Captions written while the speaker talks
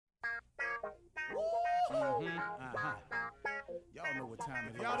Y'all know what time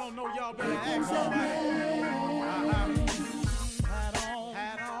it is. Y'all don't know, y'all better ask somebody.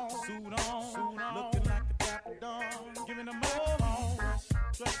 Hat on, suit on, looking like a dapper dog, giving them all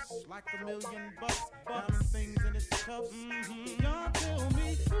dressed like $1 million, diamond things in its cuffs. Y'all tell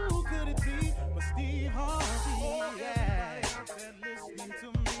me who could it be but Steve Harvey? Oh yeah, out there listening to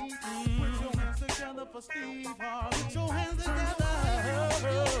me. Put your hands together for Steve Harvey. Put your hands together.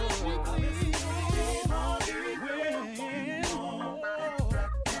 Steve Harvey win.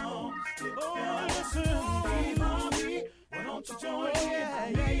 Oh, listen, Steve Harvey, why don't you join me?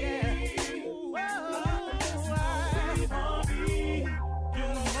 Yeah. Steve Harvey, get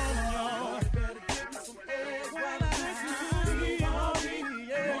them on, y'all. Better give me some eggs while I listen to Steve Harvey.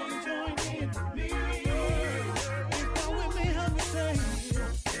 Yeah, why don't you join in with me? If you're with me, help me say,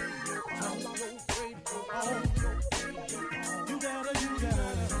 turn your radio on. You gotta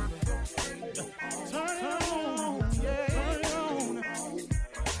turn it on, yeah. Turn it on.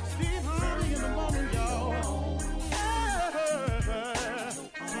 Steve Harvey in the morning, y'all.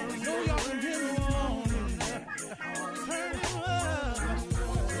 So y'all can get it on. Turn it up.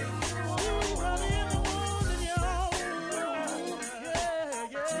 Steve Harvey in the morning, y'all. Yeah.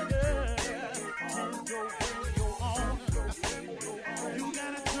 Turn your radio on. You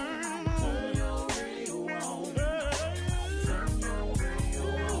gotta turn your radio on. Turn your radio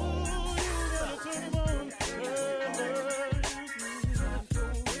on. You gotta turn it on.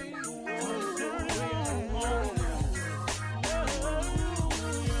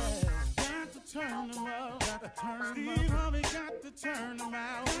 Steve Harvey got to turn them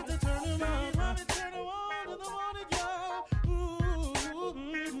out. Got to turn them out. Harvey turn them on in the morning, y'all.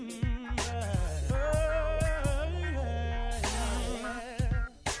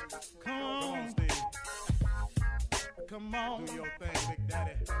 Come on, Steve. Come on. Do your thing, Big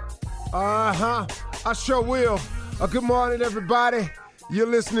Daddy. I sure will. Good morning, everybody. You're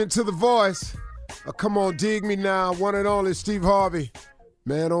listening to The Voice. Come on, dig me now. One and only Steve Harvey.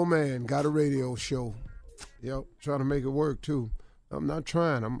 Man, oh man, got a radio show. Yep, trying to make it work too. I'm not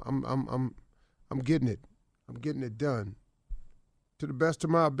trying. I'm getting it. I'm getting it done to the best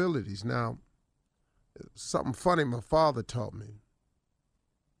of my abilities. Now, something funny my father taught me.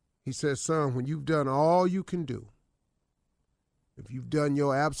 He said, son, when you've done all you can do, if you've done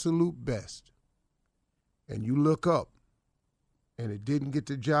your absolute best, and you look up and it didn't get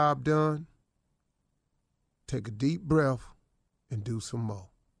the job done, take a deep breath and do some more.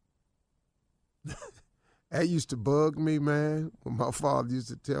 That used to bug me, man, when my father used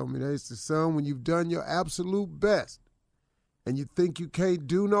to tell me, they said, son, when you've done your absolute best and you think you can't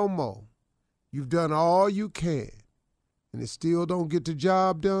do no more, you've done all you can, and it still don't get the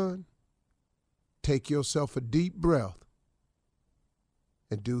job done, take yourself a deep breath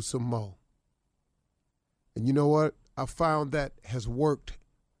and do some more. And you know what? I found that has worked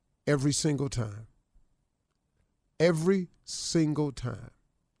every single time. Every single time.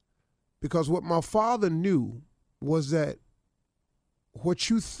 Because what my father knew was that what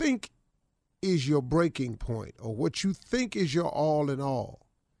you think is your breaking point or what you think is your all in all,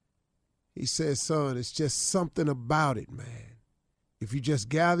 he says, son, it's just something about it, man. If you just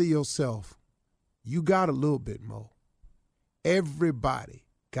gather yourself, you got a little bit more. Everybody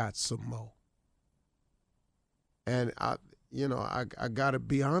got some more. And I got to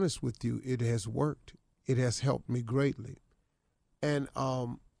be honest with you, it has worked. It has helped me greatly. And,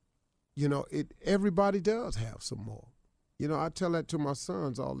 everybody does have some more. I tell that to my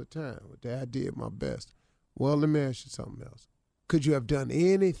sons all the time. Dad, I did my best. Well, let me ask you something else. Could you have done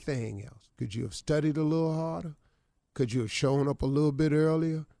anything else? Could you have studied a little harder? Could you have shown up a little bit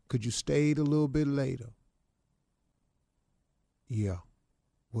earlier? Could you stayed a little bit later? Yeah.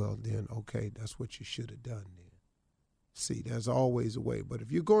 Well, then, okay, that's what you should have done then. See, there's always a way. But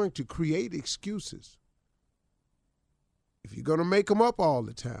if you're going to create excuses, if you're going to make them up all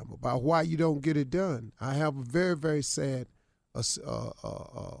the time about why you don't get it done, I have a very, very sad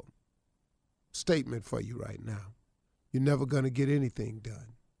statement for you right now. You're never going to get anything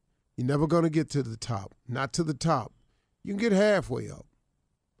done. You're never going to get to the top. Not to the top. You can get halfway up.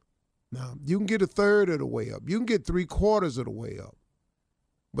 Now, you can get a third of the way up. You can get 3/4 of the way up.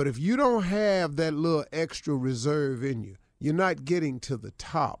 But if you don't have that little extra reserve in you, you're not getting to the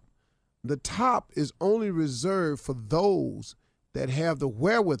top. The top is only reserved for those that have the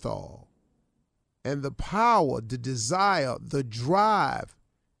wherewithal and the power, the desire, the drive,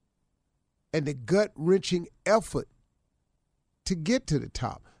 and the gut-wrenching effort to get to the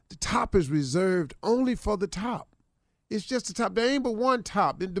top. The top is reserved only for the top. It's just the top. There ain't but one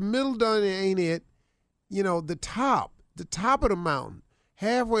top. In the middle done ain't it. The top of the mountain.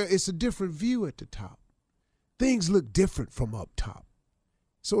 Halfway, it's a different view at the top. things look different from up top.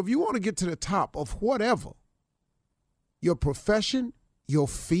 So if you want to get to the top of whatever, your profession, your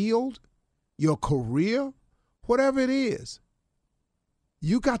field, your career, whatever it is,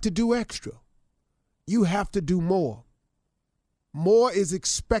 you got to do extra. You have to do more. More is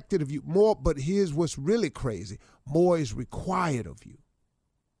expected of you. More, but here's what's really crazy. More is required of you.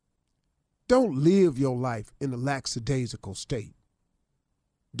 Don't live your life in a lackadaisical state.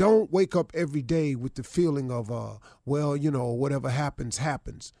 Don't wake up every day with the feeling of, whatever happens,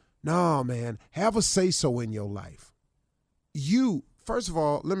 happens. Nah, man, have a say-so in your life. You, first of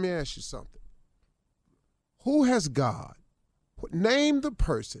all, let me ask you something. Who has God? Name the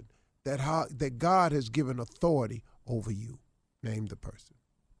person that God has given authority over you. Name the person.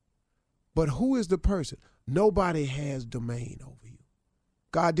 But who is the person? Nobody has domain over you.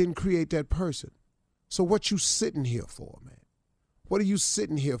 God didn't create that person. So what you sitting here for, man? What are you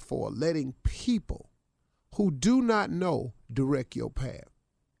sitting here for? Letting people who do not know direct your path.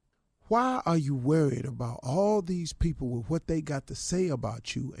 Why are you worried about all these people with what they got to say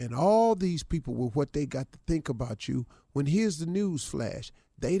about you and all these people with what they got to think about you when here's the news flash?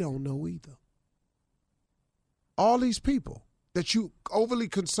 They don't know either. All these people that you overly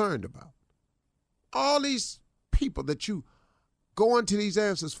concerned about, all these people that you go into these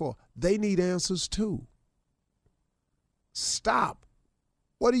answers for, they need answers too. Stop.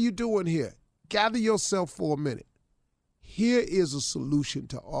 What are you doing here? Gather yourself for a minute. Here is a solution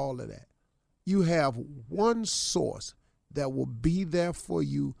to all of that. You have one source that will be there for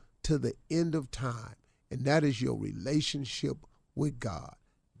you to the end of time, and that is your relationship with God.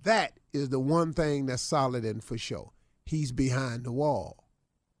 That is the one thing that's solid and for sure. He's behind the wall.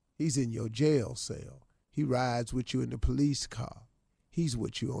 He's in your jail cell. He rides with you in the police car. He's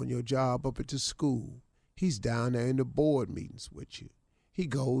with you on your job up at the school. He's down there in the board meetings with you. He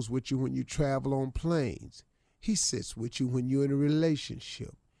goes with you when you travel on planes. He sits with you when you're in a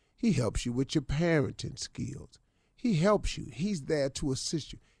relationship. He helps you with your parenting skills. He helps you. He's there to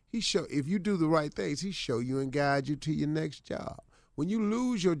assist you. If you do the right things, he show you and guide you to your next job. When you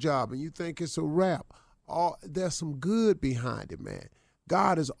lose your job and you think it's a wrap, there's some good behind it, man.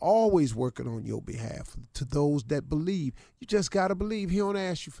 God is always working on your behalf to those that believe. You just got to believe. He don't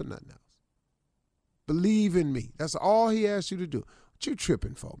ask you for nothing else. Believe in me. That's all he asks you to do. What you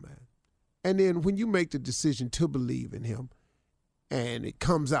tripping for, man? And then when you make the decision to believe in him and it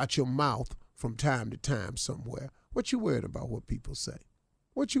comes out your mouth from time to time somewhere, what you worried about what people say?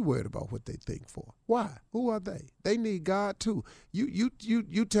 What you worried about what they think for? Why? Who are they? They need God too. You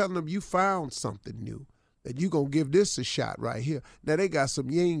telling them you found something new, that you going to give this a shot right here. Now they got some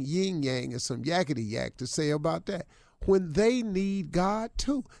yin yang and some yakety yak to say about that. When they need God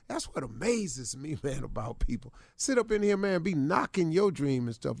too. That's what amazes me, man, about people. Sit up in here, man, be knocking your dream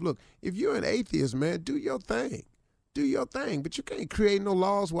and stuff. Look, if you're an atheist, man, do your thing. Do your thing. But you can't create no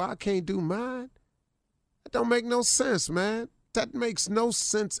laws where I can't do mine. That don't make no sense, man. That makes no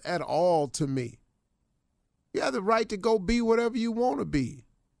sense at all to me. You have the right to go be whatever you want to be.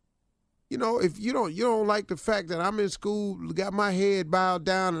 You know, if you don't like the fact that I'm in school, got my head bowed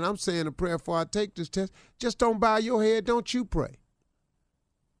down, and I'm saying a prayer before I take this test, just don't bow your head, don't you pray.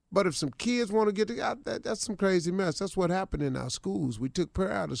 But if some kids want to get together, that's some crazy mess. That's what happened in our schools. We took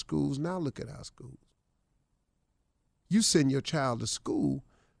prayer out of schools. Now look at our schools. You send your child to school,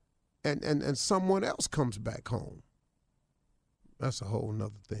 and someone else comes back home. That's a whole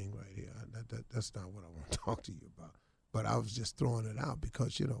nother thing right here. That's not what I want to talk to you about. But I was just throwing it out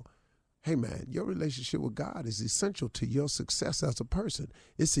because, hey, man, your relationship with God is essential to your success as a person.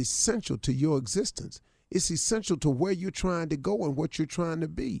 It's essential to your existence. It's essential to where you're trying to go and what you're trying to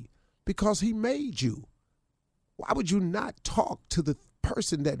be because he made you. Why would you not talk to the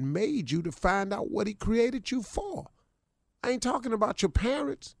person that made you to find out what he created you for? I ain't talking about your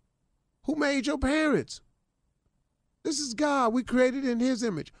parents. Who made your parents? This is God. We created in his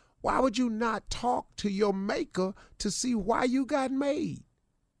image. Why would you not talk to your maker to see why you got made?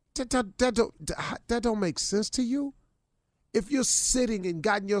 That don't make sense to you. If you're sitting and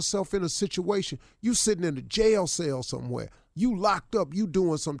gotten yourself in a situation, you sitting in a jail cell somewhere, you locked up, you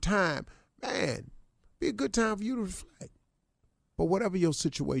doing some time, man, be a good time for you to reflect. But whatever your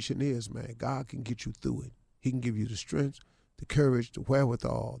situation is, man, God can get you through it. He can give you the strength, the courage, the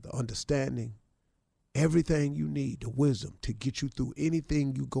wherewithal, the understanding, everything you need, the wisdom to get you through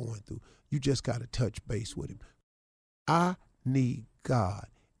anything you're going through. You just got to touch base with him. I need God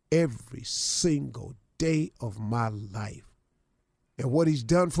every single day of my life. And what he's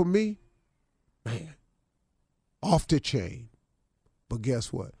done for me, man, off the chain. But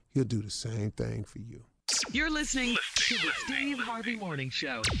guess what? He'll do the same thing for you. You're listening to the Steve Harvey Morning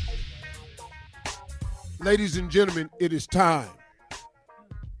Show. Ladies and gentlemen, it is time.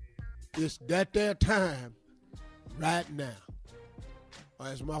 It's that there time right now. Or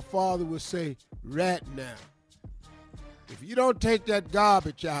as my father would say, right now. If you don't take that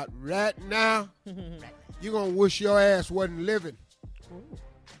garbage out right now, you're going to wish your ass wasn't living.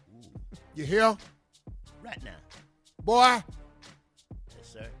 You hear? Right now. Boy?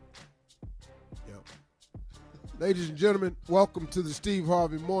 Yes, sir. Yep. Ladies and gentlemen, welcome to the Steve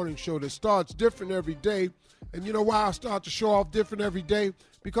Harvey Morning Show that starts different every day. And you know why I start the show off different every day?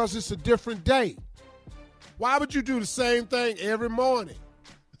 Because it's a different day. Why would you do the same thing every morning?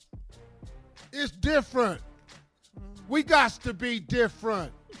 It's different. We got to be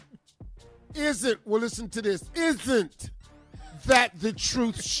different. Well, listen to this. Isn't that the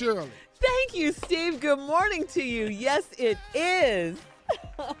truth, Shirley? Thank you, Steve. Good morning to you. Yes, it is.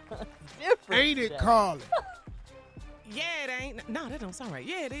 Different. Ain't it, Carly? Yeah, it ain't. No, that don't sound right.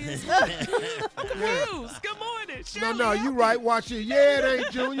 Yeah, it is. Bruce, good morning. Shirley, No, you right. Watch it. Yeah, it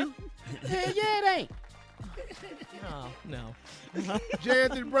ain't, Junior. Yeah, it ain't. No. J.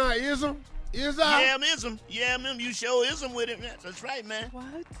 Anthony Brown, ism? Is I? Yeah, ism. Yeah, you show ism with it. That's right, man.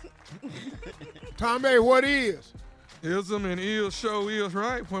 What? Tommy, what is? Ism and is show is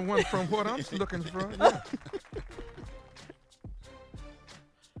right from what I'm looking for. Yeah.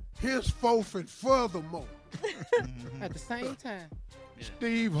 Henceforth and furthermore, At the same time.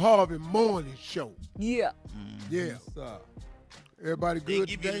 Steve Harvey Morning Show. Yeah. Yeah. Everybody They good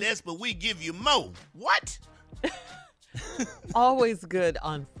give today? you less, but we give you more. What? Always good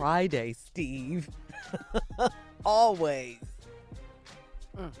on Friday, Steve. Always.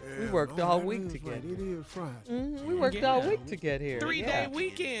 We worked all that week is to get right. here. It is Friday. We worked all Yeah. week to get here. 3-day Yeah.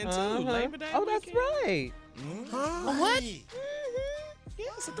 weekend, too. Uh-huh. Labor Day Oh, that's weekend. right. Huh? What? Yeah,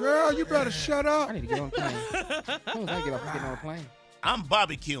 it's a Girl, you better shut up. I need to get on the plane. As soon as I get off, I'm getting on the plane. I'm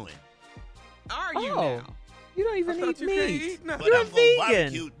barbecuing. Are you Oh, now? you don't even I eat thought you can't meat. eat nothing. But You're I'm a going to vegan.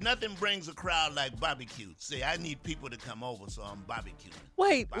 barbecue. Nothing brings a crowd like barbecue. See, I need people to come over, so I'm barbecuing.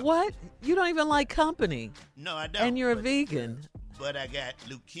 Wait, what? You don't even like company, No, I don't. and you're a but- vegan. But I got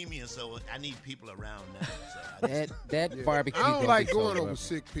leukemia, so I need people around now. So I just, That barbecue. I don't gonna like be going so over good.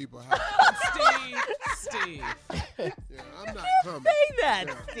 sick people's house. Steve. Yeah, I'm not coming. Say that,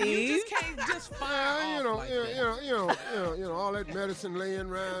 You Steve. just can't just fire You know, off like that. you know, all that medicine laying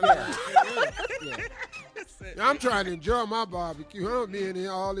around. Yeah. Yeah, I'm trying to enjoy my barbecue. I don't be in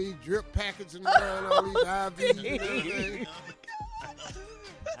here all these drip packets and around all these IVs and everything.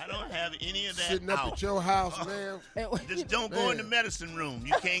 I don't have any of that Sitting up out. at your house, man. Just don't go in the Man. medicine room.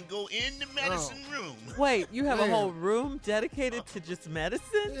 You can't go in the medicine room. Wait, you have a Man. whole room dedicated to just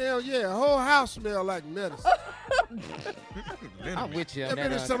medicine? Hell yeah, the whole house smell like medicine. I'm with you on Ever been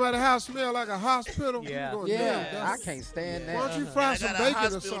in that. somebody's house smell like a hospital? Yeah. You going, Yeah, "Damn, I that's- can't stand Why don't that. you And fry I some got a bacon or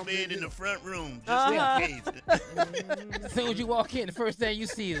hospital something? bed in the front room, just Uh-huh. in case. As soon as you walk in, the first thing you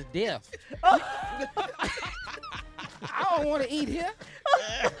see is death. I don't want to eat here.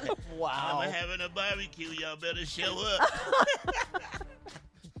 Wow. I'm having a barbecue. Y'all better show up.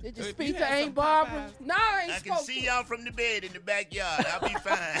 Did your If you speaker had ain't some Barbara? Popeyes. No, I ain't I can spoke see to. y'all from the bed in the backyard. I'll be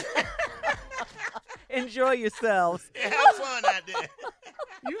fine. Enjoy yourselves. Have fun out there.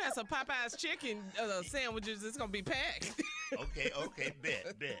 You had some Popeye's chicken sandwiches. It's going to be packed. Okay,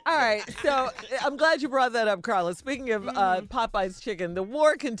 bet. All right, so I'm glad you brought that up, Carla. Speaking of Popeye's chicken, the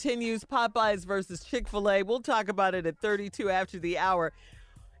war continues, Popeyes versus Chick-fil-A. We'll talk about it at 32 after the hour.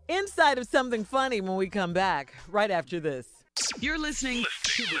 Inside of something funny when we come back, right after this. You're listening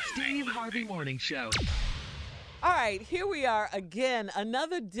to the Steve Harvey Morning Show. All right, here we are again.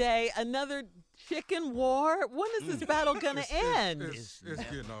 Another day, another chicken war. When is this battle going to end? It's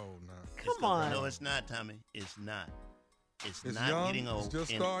getting old now. Come on. No, it's not, Tommy. It's not. It's It's not young. getting It's old.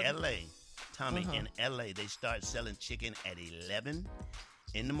 just In starting. L.A., Tommy, in L.A., they start selling chicken at 11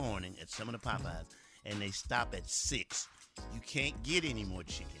 in the morning at some of the Popeyes, and they stop at 6. You can't get any more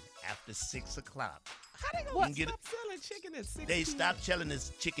chicken after 6 o'clock. How they You going can to get stop selling chicken at 6 They p.m.? stopped selling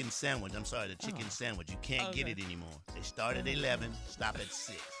this chicken sandwich. I'm sorry, the chicken sandwich. You can't get Okay. it anymore. They start at 11, stop at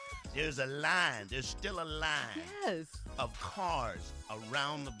 6. There's a line. There's still a line Yes. of cars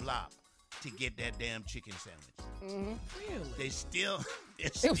around the block to get that damn chicken sandwich. Really? They're still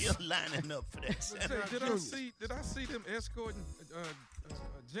lining up for that Say, sandwich. did I see them escorting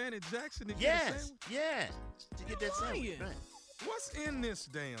Janet Jackson to get a Yes, sandwich? yeah, to get that sandwich. lying. Right. What's in this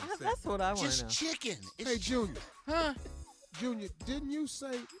damn sandwich? That's what I want to know. Just chicken. It's Hey, Junior, Huh? Junior, didn't you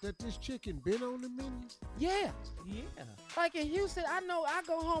say that this chicken been on the menu? Yeah. Yeah. Like in Houston, I know I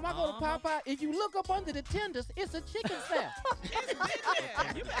go home, I go to Popeye. If you look up under the tenders, it's a chicken sandwich.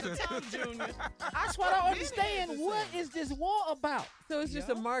 Yeah. You better tell Junior. I swear I don't understand what is this war about. So it's just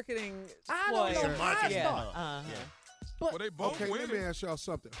a marketing I ploy. don't know It's a how it marketing started. ploy. Uh-huh. Well, they both Okay, let me winning. ask y'all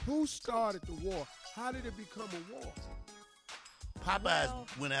something. Who started the war? How did it become a war?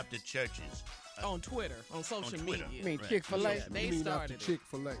 Popeyes went after churches. On Twitter, on social Twitter. media. I mean, Right. Chick-fil-A. Yeah, they You mean started after it.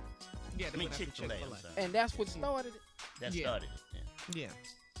 Chick-fil-A. Yeah, I they mean went after Chick-fil-A. I'm Chick-fil-A. sorry. And that's what started it. That Yeah. started it. Yeah.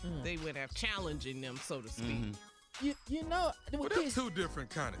 Yeah. They went after challenging them, so to speak. Mhm. You know, Well, with them this, two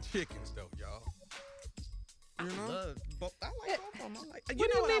different kind of chickens, though, y'all. You know? I like both of them. I like, What you do know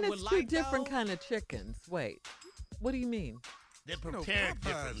you what I mean would it's two like, different though? kind of chickens? Wait, what do you mean? They're You know, prepared Popeyes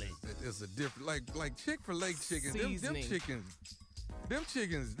differently. is a different, like Chick-fil-A chicken. Them Seasoning.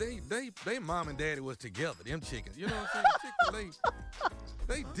 chickens, they mom and daddy was together. Them chickens, you know what I'm saying? Chick-fil-A,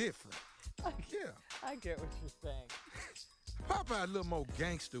 they different. Yeah, I get what you're saying. Popeye a little more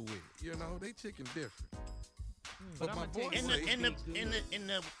gangster with it. You know, they chicken different. But But I'ma my tell boy you And what the, say, and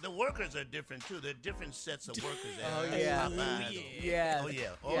the the workers are different too. They're different sets of workers. at yeah. Popeyes. Yeah. Yes. Oh yeah.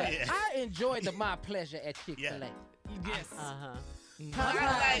 Oh Yeah. yeah. I enjoyed the my pleasure at Chick-fil-A. Yes. Uh-huh.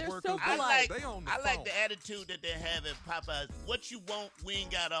 I like, They're so I polite. like, They on the I like phone. the attitude that they have at Popeyes. What you want, we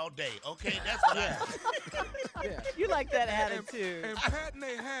ain't got all day. Okay, that's what I. Yeah. You like that attitude. And patting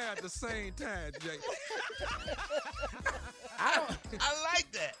their hair at the same time, Jay. I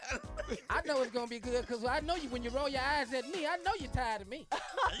like that. I know it's gonna be good because I know you when you roll your eyes at me. I know you're tired of me.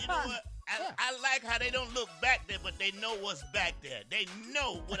 You know what? I like how they don't look back there, but they know what's back there. They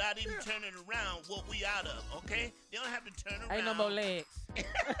know without even turning around what we out of. Okay, they don't have to turn around. Ain't no more legs.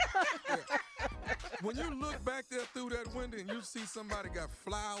 When you look back there through that window and you see somebody got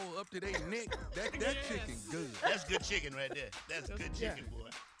flour up to their neck, that chicken good. That's good chicken right there. That's good chicken, boy.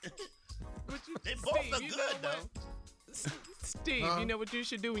 But you, They both Steve, are you good know what? though. Steve, you know what you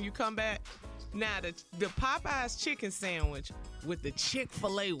should do when you come back? Now, the Popeyes chicken sandwich with the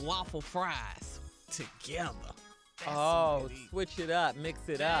Chick-fil-A waffle fries together. That's Oh, some good eating. switch it up, mix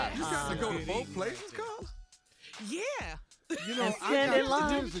it up. You got to go to Good both eating places, right there. Carl? Yeah. You know, And I stand in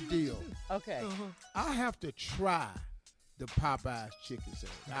line. here's the deal. Okay. I have to try the Popeyes chicken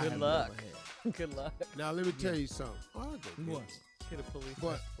sandwich. I Good have luck. never had. Good luck. Now let me tell you something. I'll go get What? one. Get a police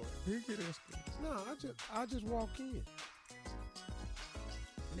But- escort. He get escorted. No, I just walk in.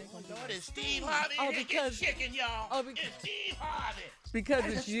 It's Steve Harvey. Oh, Here, get because- chicken, y'all. oh, because- It's Steve Harvey. Because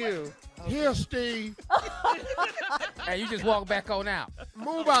it's you. Here, Steve. And you just walk back on out.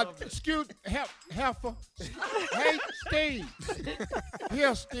 Move out. Excuse, heifer. Hey, Steve.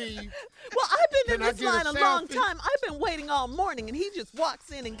 Here, Steve. Well, I've been in Can I this get a line a long selfie? time. I've been waiting all morning, and he just walks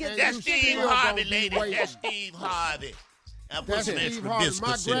in and gets And That's you Steve still Harvey, gonna be lady. waiting. That's Steve Harvey. I'll put That's some Steve extra Harvey. My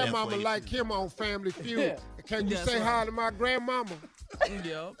biscuits in there for grandmama you. like him on Family Feud. Can you That's say right. hi to my grandmama? Yep.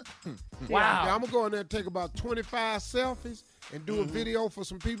 Wow. Yeah, I'm gonna go in there and take about 25 selfies and do a video for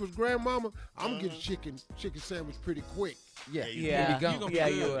some people's grandmama. I'm gonna get a chicken sandwich pretty quick. Yeah. you Yeah, gonna be gone. yeah,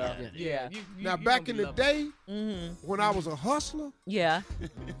 good. you will. Yeah. Yeah. Now back in the day, when I was a hustler, Yeah.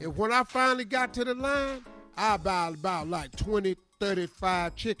 and when I finally got to the line, I buy about like 20,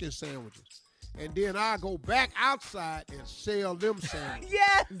 35 chicken sandwiches. And then I go back outside and sell them sandwiches.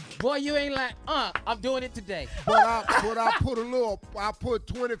 Yes. Boy, you ain't like, I'm doing it today. But I put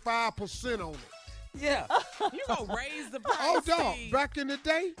 25% on it. Yeah. You gonna raise the price, Oh, dog, Steve. back in the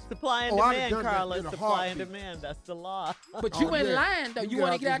day, Supply and Oh, I'd have demand, done that Carla. in a Supply and heartbeat. demand. That's the law. But you Oh, in yeah. line, though. You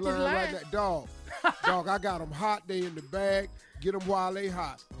want to get out this line? Right now. Dog, I got them hot. They in the bag. Get them while they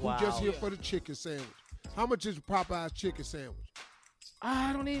hot. Wow. Who just here for the chicken sandwich? How much is Popeye's chicken sandwich?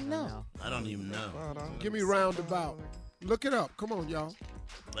 I don't even know. No. I don't even know. Give me roundabout. Look it up. Come on, y'all.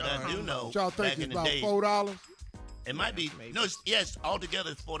 But I do know What y'all back think in it's the about day, $4? it might be. No, yes,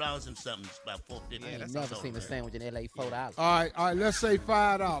 altogether it's $4 and something. It's about $4.50. I ain't that's never So, seen a sandwich in L.A. $4. All right. Let's say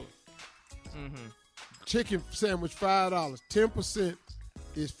 $5. Mm-hmm. Chicken sandwich $5. 10%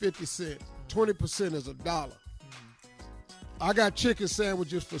 is 50 cents. 20% is $1. I got chicken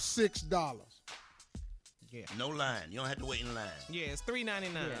sandwiches for $6. Yeah. No line. You don't have to wait in line. Yeah, it's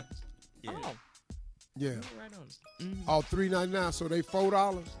 $3.99. Yeah. Oh. Yeah. Right on it. All $3.99, so they $4.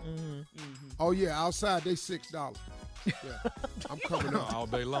 Mm-hmm. Oh yeah, outside they $6. Yeah, I'm coming up. All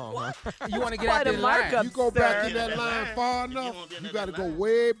day long, huh? You want to get Quite out a this line? markup. You go back Sir. in that Yeah, line that far line. If you enough, won't be in you that got to go line.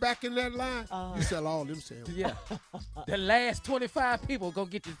 way back in that line. You sell all them sandwiches. Yeah. The last 25 people gonna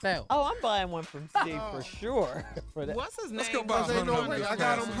get this sandwich. Oh, I'm buying one from Steve for sure. For that. What's his name? Let's go buy Cause ain't no 100 way. of I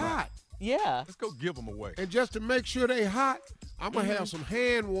got them them hot. Yeah. Let's go give them away. And just to make sure they hot, I'm going to have some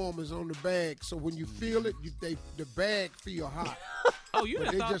hand warmers on the bag so when you feel it, the bag feel hot. Oh, you But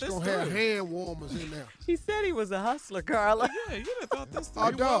done they thought just this going through. to have hand warmers in there. He said he was a hustler, Carla. Yeah, you done thought this through. Oh,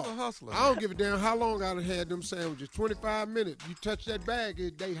 He dog. was a hustler. I don't give a damn how long I done had them sandwiches. 25 minutes. You touch that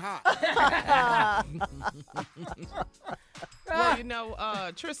bag, they hot. Well, you know,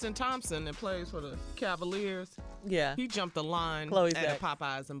 Tristan Thompson that plays for the Cavaliers, Yeah. he jumped the line Chloe's at back.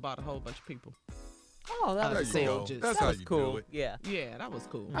 Popeyes and bought a whole bunch of people. Oh, that There was you cool. go. That's That how was you cool. do it. Yeah. Yeah, that was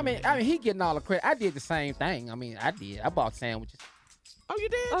cool. I mean, he getting all the credit. I did the same thing. I mean, I did. I bought sandwiches. Oh, you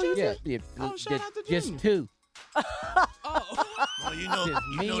did? Oh, you Jimmy? Yeah, Oh, shout out to just Jimmy. 2. Oh. Well, you know, Just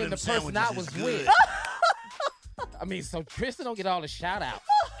me them and the person I sandwiches was is good. with. I mean, so Tristan don't get all the shout outs.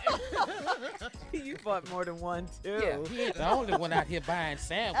 You bought more than one, too. Yeah, he ain't the only one out here buying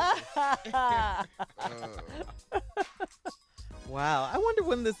sandwiches. Wow. I wonder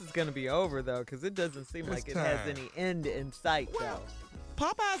when this is going to be over, though, because it doesn't seem It's like it has time. any end in sight, Well, though.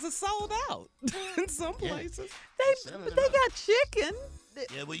 Popeyes is sold out in some places. But they got chicken.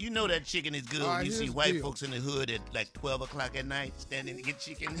 Yeah, well, you know that chicken is good All when right, you see here's white the deal. folks in the hood at like 12 o'clock at night standing to get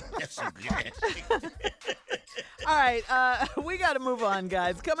chicken. That's some good ass chicken. All right, we got to move on,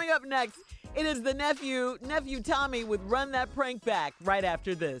 guys. Coming up next, it is the nephew Tommy with Run That Prank Back right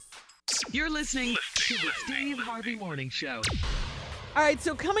after this. You're listening to the Steve Harvey Morning Show. All right,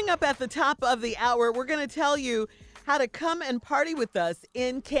 so coming up at the top of the hour, we're going to tell you how to come and party with us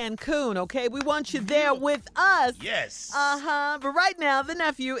in Cancun, okay? We want you there with us. Yes. Uh-huh. But right now, the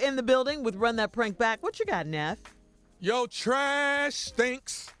nephew in the building with Run That Prank Back. What you got, Neff? Yo, trash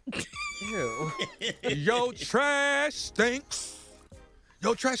stinks. Ew. Yo, trash stinks.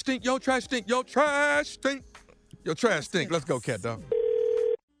 Yo, trash stink. Yo, trash stink. Yo, trash stink. Yo, trash stink. Let's go, cat dog.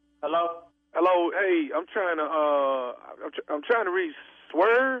 Hello? Hello, hey, I'm trying to reach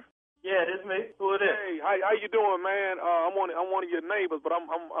Swerve. Yeah, this me. Who it is? Hey, how you doing, man? I'm one of your neighbors, but I'm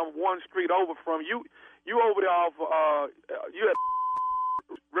one street over from you. You over there off you at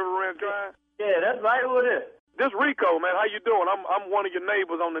River Ranch Drive? Yeah, that's right. Who it is? This Rico, man. How you doing? I'm one of your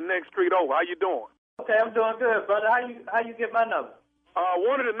neighbors on the next street over. How you doing? Okay, I'm doing good, brother. How you get my number?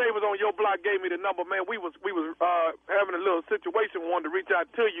 One of the neighbors on your block gave me the number, man. We was having a little situation. Wanted to reach out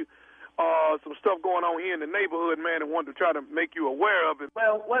to you. Some stuff going on here in the neighborhood, man, and wanted to try to make you aware of it.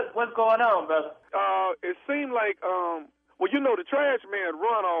 Well, what's going on, brother? It seemed like well, you know, the trash man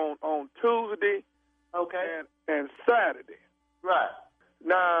run on Tuesday, Okay. and Saturday. Right.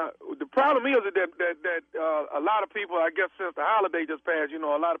 Now, the problem is that a lot of people, I guess, since the holiday just passed, you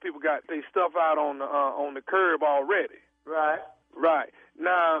know, a lot of people got their stuff out on the curb already. Right. Right.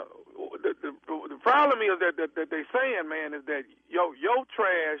 Now, the problem is that they saying, man, is that your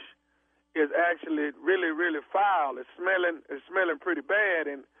trash is actually really, really foul. It's smelling pretty bad,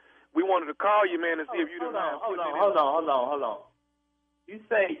 and we wanted to call you, man, and see if you didn't mind putting it in. Hold on. You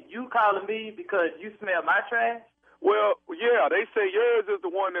say you calling me because you smell my trash? Well, yeah, they say yours is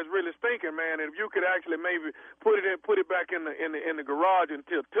the one that's really stinking, man. And if you could actually maybe put it back in the garage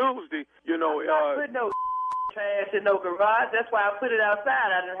until Tuesday, you know. I'm not putting no trash in no garage. That's why I put it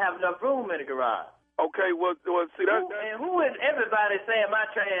outside. I didn't have enough room in the garage. Okay, well, see that. Who is everybody saying my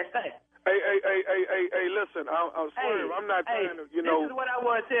trash stinks? Hey, listen, I'm sorry. I'm not trying to, you know. This is what I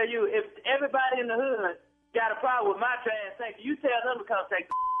want to tell you. If everybody in the hood got a problem with my trash stinking, you tell them to come take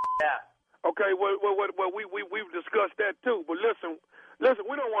the out. Okay, well, we've discussed that too. But listen,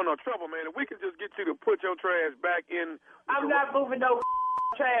 we don't want no trouble, man. If we can just get you to put your trash back in. I'm not moving no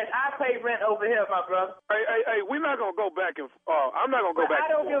trash. I pay rent over here, my brother. Hey, we're not gonna go back and. I'm not gonna go back.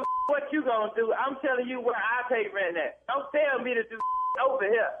 I don't give a what you gonna do. I'm telling you where I pay rent at. Don't tell me to do over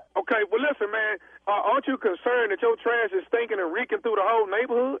here. Okay, well, listen, man. Aren't you concerned that your trash is stinking and reeking through the whole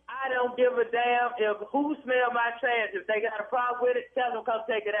neighborhood? I don't give a damn if who smell my trash. If they got a problem with it, tell them come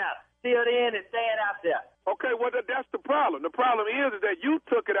take it out. Seal it in and stand out there. Okay, well, that's the problem. The problem is that you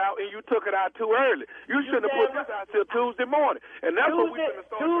took it out and you took it out too early. You shouldn't have put this out till Tuesday morning. And that's what we're going to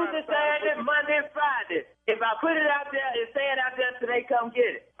start Tuesday, Saturday, Monday, Friday. If I put it out there, it's staying out there till they come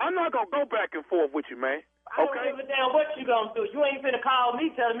get it. I'm not going to go back and forth with you, man. I don't give a damn what you going to do. You ain't finna call me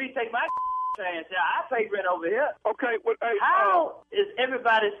telling me to take my trash out. I pay rent over here. Okay, well, hey. How is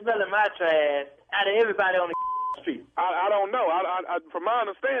everybody smelling my trash out of everybody on the street? I don't know. I from my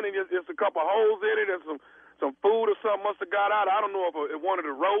understanding, it's a couple holes in it and some food or something must have got out. I don't know if one of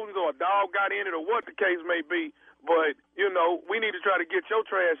the rodents or a dog got in it or what the case may be. But, you know, we need to try to get your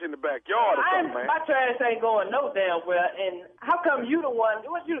trash in the backyard or something, man. My trash ain't going no damn well. And how come you the one,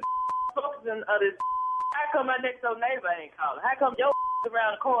 what you the focusing of this? How come my next door neighbor ain't calling? How come your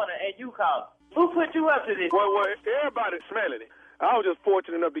around the corner and you calling? Who put you up to this? Well, everybody's smelling it. I was just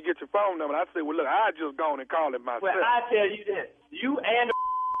fortunate enough to get your phone number. I said, well, look, I just gone and call it myself. Well, I tell you this. You and the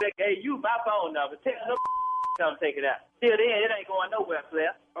that gave you my phone number. Tell them come take it out. Till then, it ain't going nowhere,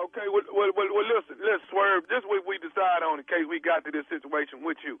 Flair. Okay, well, listen, let's swerve. This week we decide on in case we got to this situation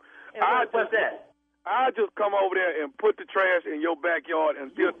with you. And what's that? I just come over there and put the trash in your backyard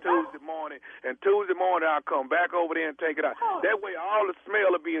until Tuesday morning. And Tuesday morning I'll come back over there and take it out. That way all the smell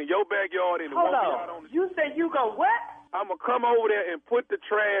will be in your backyard and it won't be out on the... You said you go what? I'm going to come over there and put the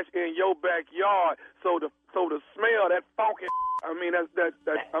trash in your backyard so the smell, that funky... I mean, I'm sorry.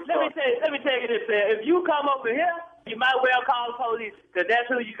 Let me tell you this, Flair. If you come over here, you might well call the police, because that's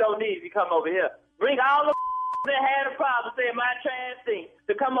who you going to need if you come over here. Bring all the that had a problem saying my trash thing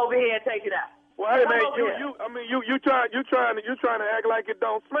to come over here and take it out. Well, hey man, you trying to act like it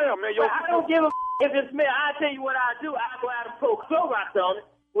don't smell, man. I don't give a if it smell. I tell you what I do. I go out and put Clorox on it.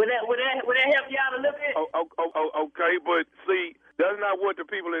 Would that help you out a little bit? Okay, but see, that's not what the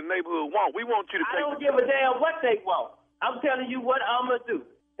people in the neighborhood want. We want you to. I don't give a damn what they want. I'm telling you what I'm gonna do.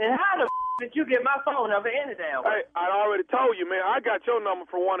 And how the did you get my phone number any damn way? Hey, I already told you, man. I got your number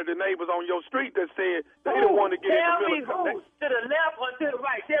from one of the neighbors on your street that said they didn't want to get in the middle. Tell me who, to the left or to the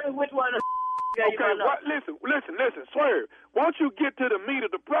right. Tell me which one of gave you my number. Listen, swear. Once you get to the meat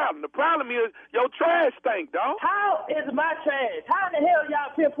of the problem is your trash stink, dog. How is my trash? How the hell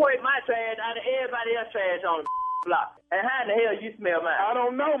y'all pinpoint my trash out of everybody else's trash on the block? And how in the hell you smell mine? I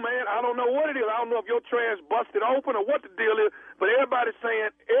don't know, man. I don't know what it is. I don't know if your trash busted open or what the deal is. But everybody's saying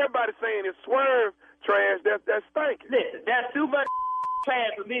it's Swerve trash that's stinking. Listen, that's too much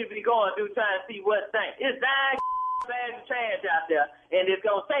trash for me to be going through trying to see what stinks. It's 9 bags of trash out there, and it's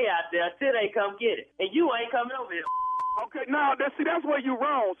gonna stay out there until they come get it. And you ain't coming over here. Okay, now that's where you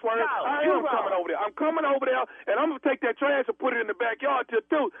wrong, Swerve. No, I am coming over there. I'm coming over there, and I'm gonna take that trash and put it in the backyard till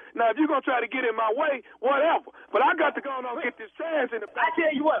 2. Now, if you're gonna try to get in my way, whatever. But I got to go and get this trash in the backyard. I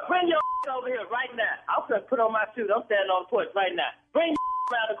tell you what, bring your over here right now. I'm gonna put on my suit. I'm standing on the porch right now. Bring your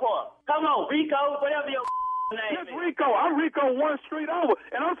around the corner. Come on, Rico, whatever your name is. Rico. I'm Rico one street over,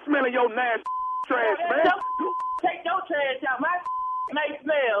 and I'm smelling your nasty trash, man. Take your trash out. My may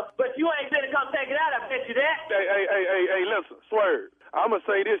smell, but you ain't gonna come take it out. I bet you that. Hey, listen, Swerve. I'm gonna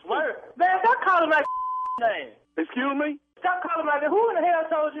say this. Swerve, man, stop calling my name. Excuse me? Stop calling my name. Who in the hell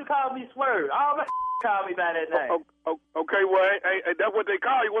told you to call me Swerve? All my call me by that name. Okay, well, hey, that's what they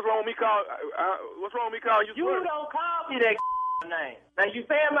call you. What's wrong with me calling you Swerve? You don't call me that name. Now, you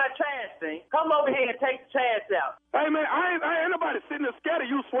fan my trash thing. Come over here and take the trash out. Hey, man, I ain't nobody sitting there scared of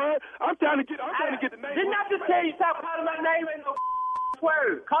you, Swerve. I'm trying to get the name. Didn't I just tell you stop calling my name? Ain't no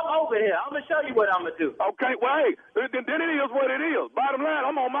Swerve. Come over here. I'm going to show you what I'm going to do. Okay, well, hey, then it is what it is. Bottom line,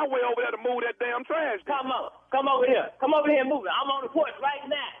 I'm on my way over there to move that damn trash. Come on. Come over here. Come over here and move it. I'm on the porch right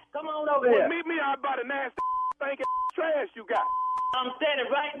now. Come on over here. Meet me out by the nasty stinking trash you got. I'm standing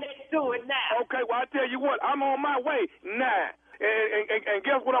right next to it now. Okay, well, I tell you what, I'm on my way now. And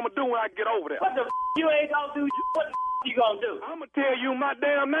guess what I'm going to do when I get over there? What the you ain't going to do? What the you going to do? I'm going to tell you my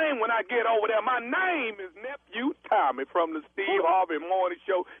damn name when I get over there. My name is Nephew Tommy from the Steve Harvey Morning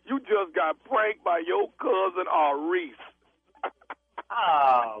Show. You just got pranked by your cousin, Reese.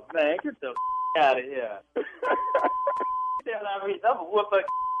 Oh, man, get the out of here. Tell Reese, I'm a whoop.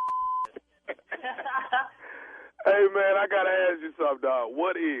 Hey, man, I got to ask you something, dog.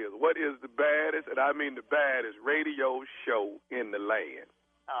 What is the baddest, and I mean the baddest, radio show in the land?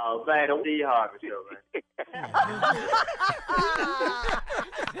 Oh, man, the Steve Harvey Show, man.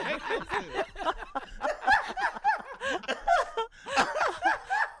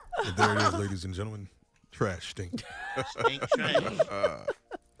 And there it is, ladies and gentlemen. Trash stink. Stink trash.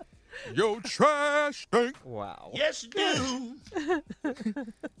 Yo, trash stink. Wow. Yes, do.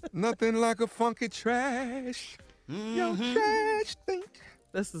 Nothing like a funky trash. Yo, trash stink.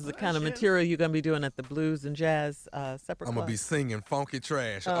 This is the kind of material you're going to be doing at the Blues and Jazz supper club. I'm going to be singing funky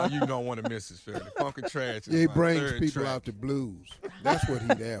trash. Oh, you don't want to miss it, Shirley. Funky trash is He my brings third people track. out to blues. That's what he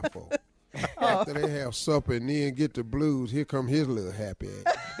there for. After they have supper and then get the blues, here come his little happy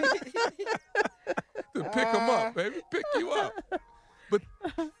ass. To pick them up, baby. Pick you up.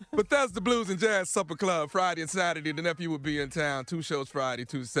 But that's the Blues and Jazz Supper Club. Friday and Saturday, the nephew will be in town. 2 shows Friday,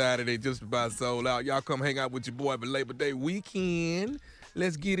 2 Saturday, just about sold out. Y'all come hang out with your boy for Labor Day weekend.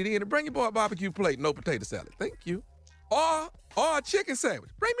 Let's get it in. And bring your boy a barbecue plate, no potato salad. Thank you. Or a chicken sandwich.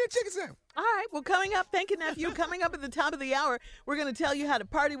 Bring me a chicken sandwich. All right, well, coming up, thank you, nephew. Coming up at the top of the hour, we're going to tell you how to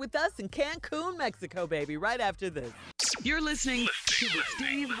party with us in Cancun, Mexico, baby, right after this. You're listening to the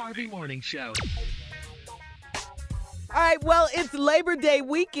Steve Harvey Morning Show. All right, well, it's Labor Day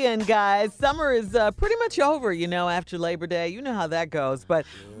weekend, guys. Summer is pretty much over, after Labor Day. You know how that goes. But,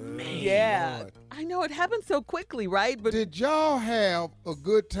 yeah, I know it happened so quickly, right? But did y'all have a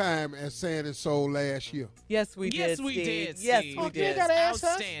good time at Sand and Soul last year? yes, we did. Yes, we Steve. did. Yes, Steve. we You did. gotta ask us.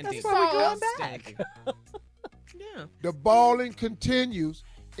 Outstanding. That's why we're going Outstanding. back. Yeah. The balling continues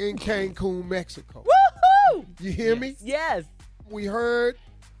in Cancun, Mexico. Woohoo! You hear me? Yes. We heard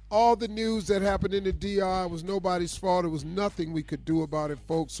all the news that happened in the DR. It was nobody's fault. It was nothing we could do about it,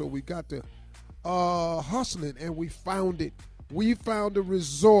 folks. So we got to hustling, and we found it. We found a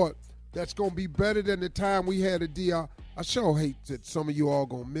resort that's going to be better than the time we had at DR. I sure hate that some of you all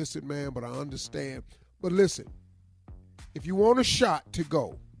going to miss it, man, but I understand. But listen, if you want a shot to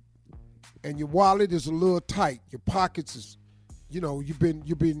go and your wallet is a little tight, your pockets is, you've been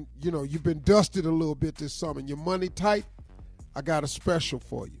dusted a little bit this summer and your money tight, I got a special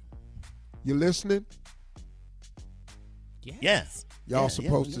for you. You listening? Yes. Y'all Yeah,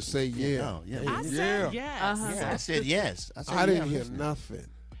 supposed yeah, to say yeah. No, yeah. I said yes. Yeah, I said yes. I, said I didn't yeah, hear listen. nothing.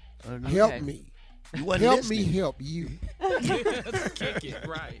 No. Help Okay. me. You wasn't Help listening. me help you. Kick it,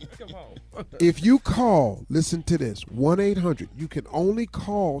 right. Come on. If you call, listen to this, 1-800, you can only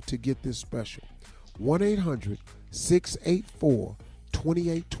call to get this special.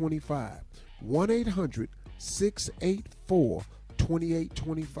 1-800-684-2825.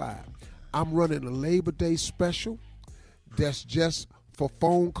 1-800-684-2825. I'm running a Labor Day special that's just for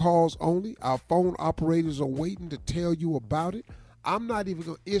phone calls only. Our phone operators are waiting to tell you about it. I'm not even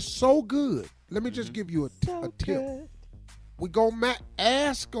going to, it's so good. Let me just give you a tip. We're going to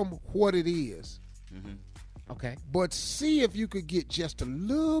ask them what it is, Okay. but see if you could get just a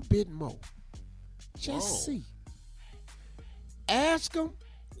little bit more. Just see. Ask them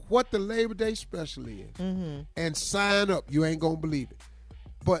what the Labor Day special is and sign up. You ain't going to believe it.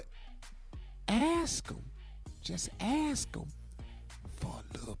 But ask them, just ask them for a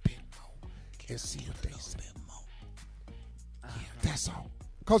little bit more and see what they say. Yeah, that's all.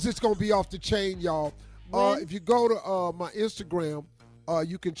 Because it's going to be off the chain, y'all. If you go to my Instagram,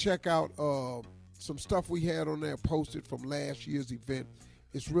 you can check out some stuff we had on there posted from last year's event.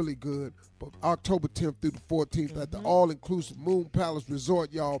 It's really good. But October 10th through the 14th at the all-inclusive Moon Palace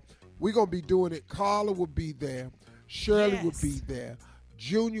Resort, y'all. We're going to be doing it. Carla will be there. Shirley will be there.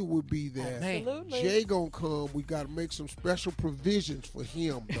 Junior will be there. Absolutely. Jay gonna come. We got to make some special provisions for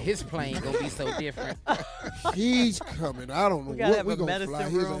him, though. His plane gonna be so different. He's coming. I don't know We gotta what have we're a going to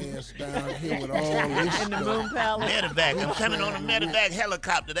medicine fly room. his ass down here with all this In the stuff. Moon Palace. Medevac. I'm coming on a medevac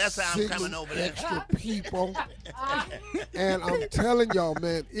helicopter. That's how I'm coming over there. Extra people. And I'm telling y'all,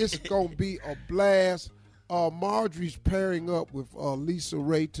 man, it's going to be a blast. Marjorie's pairing up with Lisa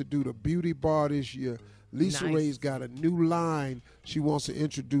Ray to do the beauty bar this year. Lisa Nice. Ray's got a new line she wants to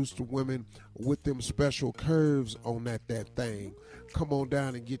introduce to women with them special curves on that thing. Come on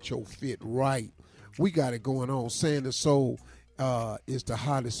down and get your fit right. We got it going on. Sand and Soul is the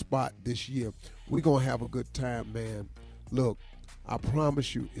hottest spot this year. We're going to have a good time, man. Look, I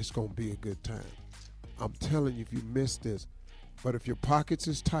promise you it's going to be a good time. I'm telling you, if you miss this, but if your pockets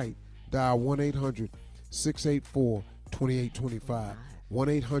is tight, dial 1-800-684-2825.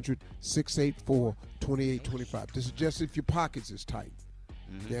 1-800-684-2825. This is just if your pockets is tight.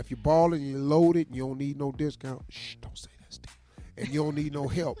 Now, if you're balling and you're loaded and you don't need no discount, shh, don't say that, Steve. And you don't need no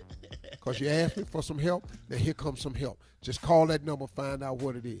help because you asked me for some help, then here comes some help. Just call that number, find out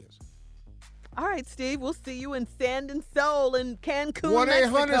what it is. All right, Steve, we'll see you in Sand and Soul in Cancun,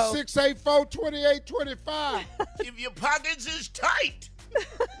 Mexico. 1-800-684-2825. If your pockets is tight.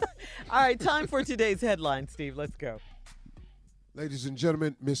 All right, time for today's headline, Steve. Let's go. Ladies and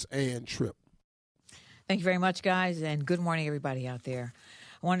gentlemen, Miss Ann Tripp. Thank you very much, guys, and good morning, everybody out there.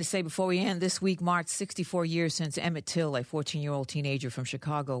 I wanted to say before we end, this week marked 64 years since Emmett Till, a 14-year-old teenager from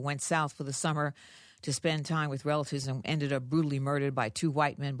Chicago, went south for the summer to spend time with relatives and ended up brutally murdered by two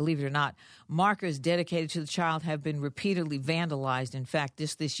white men. Believe it or not, markers dedicated to the child have been repeatedly vandalized. In fact,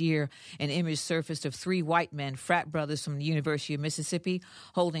 this year, an image surfaced of three white men, frat brothers from the University of Mississippi,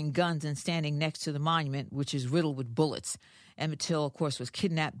 holding guns and standing next to the monument, which is riddled with bullets. Emmett Till, of course, was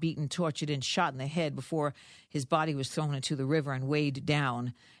kidnapped, beaten, tortured, and shot in the head before his body was thrown into the river and weighed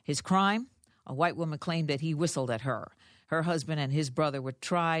down. His crime? A white woman claimed that he whistled at her. Her husband and his brother were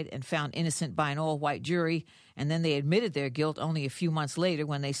tried and found innocent by an all-white jury, and then they admitted their guilt only a few months later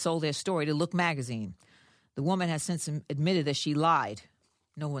when they sold their story to Look magazine. The woman has since admitted that she lied.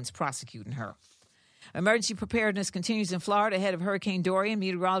 No one's prosecuting her. Emergency preparedness continues in Florida ahead of Hurricane Dorian.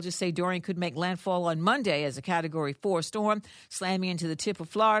 Meteorologists say Dorian could make landfall on Monday as a Category 4 storm, slamming into the tip of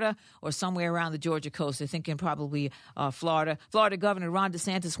Florida or somewhere around the Georgia coast. They're thinking probably Florida. Florida Governor Ron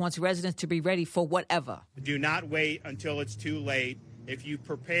DeSantis wants residents to be ready for whatever. Do not wait until it's too late. If you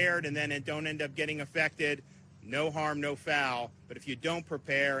prepared and then don't end up getting affected, no harm, no foul. But if you don't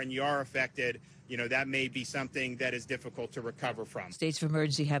prepare and you are affected, that may be something that is difficult to recover from. States of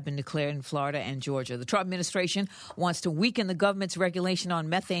emergency have been declared in Florida and Georgia. The Trump administration wants to weaken the government's regulation on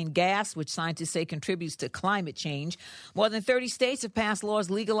methane gas, which scientists say contributes to climate change. More than 30 states have passed laws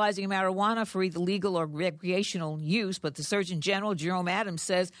legalizing marijuana for either legal or recreational use, but the Surgeon General, Jerome Adams,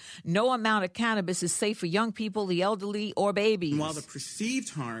 says no amount of cannabis is safe for young people, the elderly, or babies. While the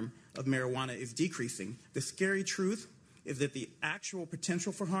perceived harm of marijuana is decreasing, the scary truth is that the actual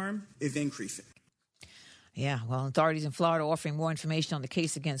potential for harm is increasing. Yeah, well, authorities in Florida are offering more information on the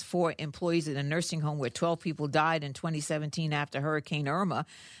case against 4 employees at a nursing home where 12 people died in 2017 after Hurricane Irma.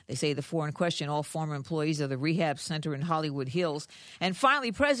 They say the 4 in question, all former employees of the rehab center in Hollywood Hills. And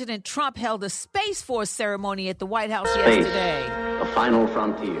finally, President Trump held a Space Force ceremony at the White House yesterday. The final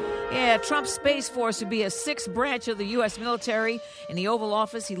frontier. Yeah, Trump's Space Force would be a 6th branch of the U.S. military. In the Oval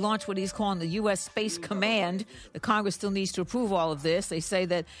Office, he launched what he's calling the U.S. Space Command. The Congress still needs to approve all of this. They say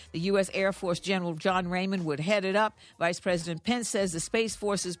that the U.S. Air Force General John Raymond would head it up. Vice President Pence says the Space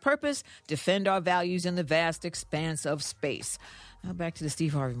Force's purpose, defend our values in the vast expanse of space. Now back to the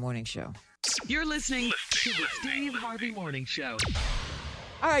Steve Harvey Morning Show. You're listening to the Steve Harvey Morning Show.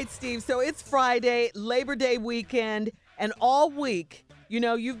 All right, Steve. So it's Friday, Labor Day weekend, and all week,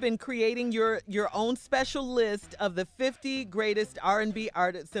 you've been creating your own special list of the 50 greatest R&B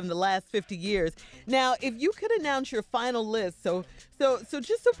artists in the last 50 years. Now, if you could announce your final list, so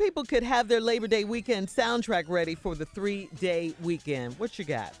just so people could have their Labor Day weekend soundtrack ready for the 3-day weekend, what you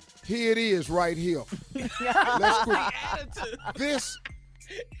got? Here it is right here. Let's go. This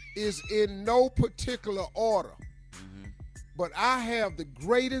is in no particular order, but I have the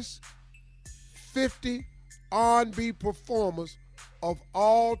greatest 50 R&B performers of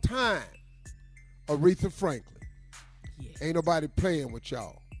all time. Aretha Franklin. Yes. Ain't nobody playing with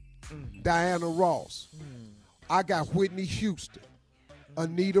y'all. Diana Ross. I got Whitney Houston.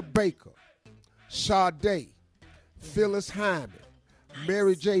 Anita Baker. Sade. Phyllis Hyman.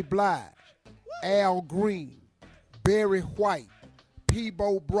 Mary J. Blige. Al Green. Barry White.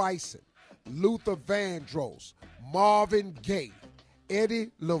 Peabo Bryson. Luther Vandross. Marvin Gaye.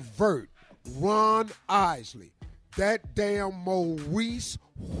 Eddie Levert. Ron Isley. That damn Maurice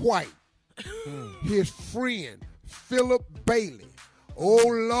White, his friend Philip Bailey, oh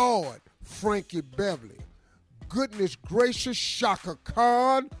Lord, Frankie Beverly, goodness gracious Shaka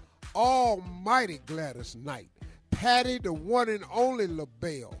Khan, almighty Gladys Knight, Patty the one and only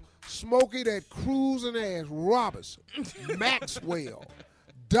LaBelle, Smokey that cruising ass Robinson, Maxwell,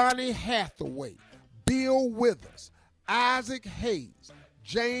 Donny Hathaway, Bill Withers, Isaac Hayes,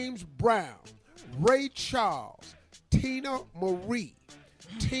 James Brown, Ray Charles, Tina Marie,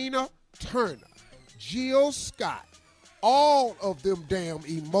 Tina Turner, Jill Scott, all of them damn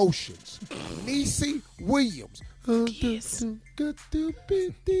emotions. Niecy Williams. Focus. See,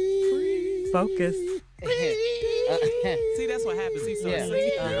 that's what happens. He's so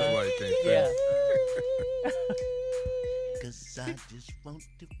sweet. That's why you can't say. 'Cause I just want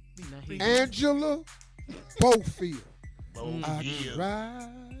to be free. Angela Bofield. Bofield.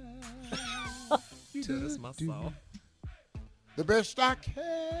 That's my song. The best I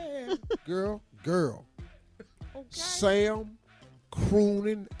can, girl. Okay. Sam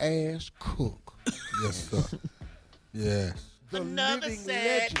crooning ass Cook. Yes, sir. Yes. The Another living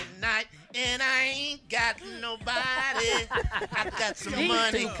Saturday legend. night, and I ain't got nobody. I got some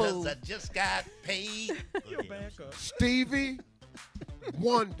money because I just got paid. Stevie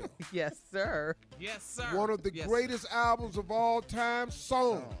Wonder. Yes, sir. Yes, sir. One of the greatest albums of all time,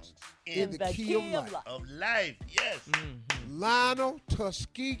 Songs in the Key of Life. Of life, yes. Lionel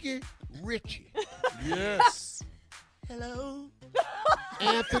Tuskegee Richie. Yes. Hello.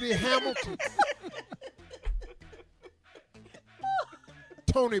 Anthony Hamilton.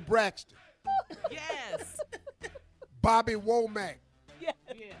 Tony Braxton. Yes. Bobby Womack. Yeah.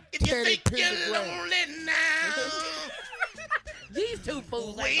 If you Teddy think you're Pendergrass. lonely now, These two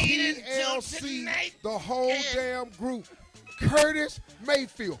fools. wait until TLC, tonight. the whole damn group. Curtis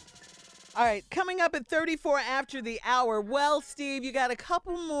Mayfield. All right, coming up at 34 after the hour. Well, Steve, you got a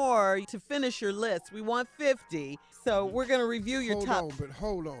couple more to finish your list. We want 50, so we're going to review your top.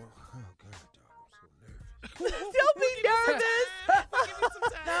 Hold on. Oh, God, dog, I'm so nervous. Don't be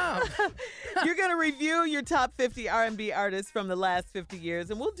nervous. You're going to review your top 50 R&B artists from the last 50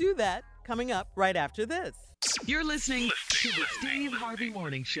 years, and we'll do that coming up right after this. You're listening to the Steve Harvey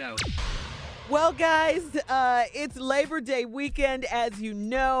Morning Show. Well, guys, it's Labor Day weekend, as you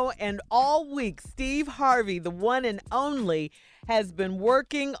know, and all week, Steve Harvey, the one and only, has been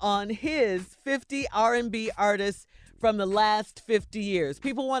working on his 50 R&B artists from the last 50 years.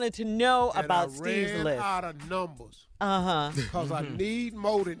 People wanted to know And about I Steve's ran list. out of numbers. Because I need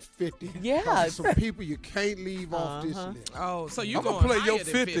more than 50. Yeah. 'Cause some people you can't leave off this list. Oh, so you I'm going gonna play your higher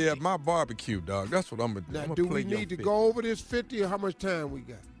than 50 at my barbecue, dog. That's what I'm gonna do. Now, I'm gonna do play we your need to 50. go over this 50 or how much time we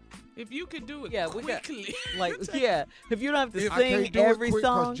got? If you could do it we got, quickly. if you don't have to I sing can't do every it quick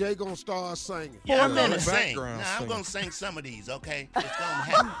song. because Jay gonna start singing. Yeah, I'm gonna sing. Background I'm singing. gonna sing some of these, okay? It's gonna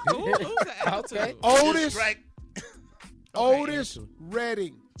happen. Who's the altitude? Okay. Otis, Strike. Otis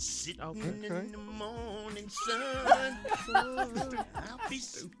Redding. Sitting in the morning sun. I'll be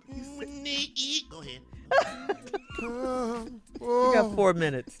sitting when they eat. Go ahead. You got 4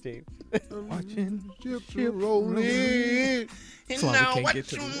 minutes, Steve. Watching ships rolling. And why we now can't watch get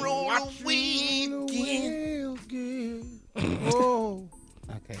to them the- roll away again. Oh,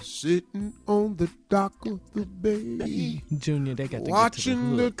 Okay. sitting on the dock of the bay, Junior, they got to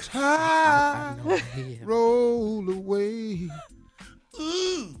watching the get to tide Yeah. roll away.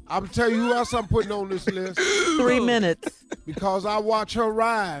 Ooh. I'm telling you who else I'm putting on this list 3 minutes. because I watch her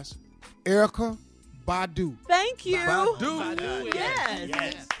rise. Erykah Badu. Thank you. Badu.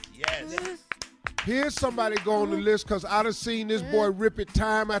 Yes. Yes. Here's somebody go on the list because I done seen this boy rip it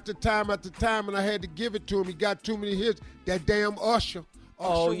time after time after time, and I had to give it to him. He got too many hits. That damn Usher.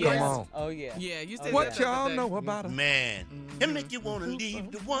 Oh, Usher yes. Raymond. on. Oh, yeah. Yeah, you said What that y'all the other know day. about him? Man, it make you want to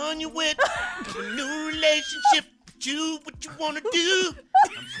leave the one you with to a new relationship. Do what you want to do.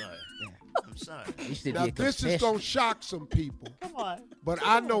 I'm sorry. I'm sorry. You should Now, be a this is confession. going to shock some people, Come on. but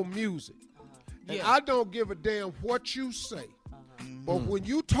I know music. And Yeah. I don't give a damn what you say. But when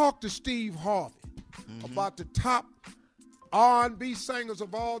you talk to Steve Harvey about the top R&B singers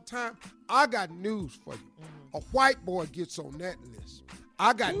of all time, I got news for you. A white boy gets on that list.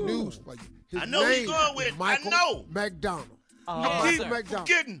 I got news for you. His I know who name you going is with. I Michael know. McDonald. I Yes, keep sir. McDonald.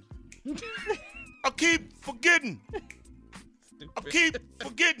 forgetting. I keep forgetting. I keep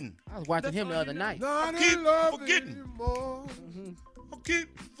forgetting. I was watching him the other night. Not keep in love forgetting. anymore. I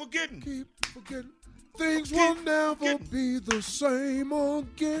keep forgetting. Keep forgetting. Things Keep will never forgetting. be the same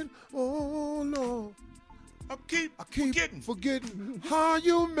again. Oh, Lord. I keep I keep forgetting. forgetting how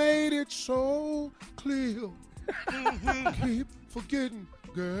you made it so clear. Keep forgetting,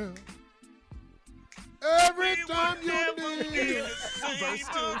 girl. Every time you need, Verse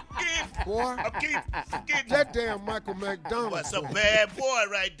 2. boy, I keep forgetting. that damn Michael McDonald. That's a bad boy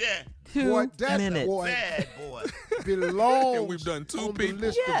right there. 2 Boy, that minutes. boy Bad boy. belongs And we've done two on people. the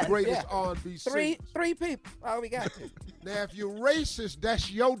list Yes. of greatest Yeah. R&B Three singers. people. All we got to. Now, if you're racist,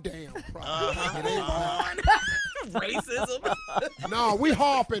 that's your damn problem. It ain't mine. Racism. No, we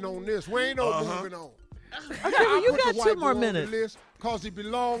harping on this. We ain't no moving on. Okay, well, you got 2 more On minutes. the list because he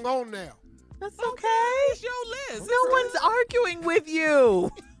belong on there. That's okay. It's your list. No one's arguing with you.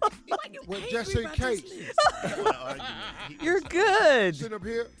 Well, just in case. You're good. Sit up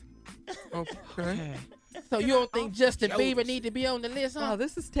here. Okay. So you don't think Justin Bieber need to be on the list, huh? Oh,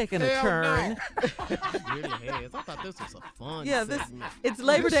 this is taking a Hell turn. no. Really has. I thought this was a fun Yeah, this segment. it's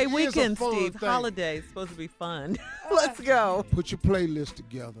Labor This Day is a weekend, fun Steve. thing. Holiday is supposed to be fun. Let's go. Put your playlist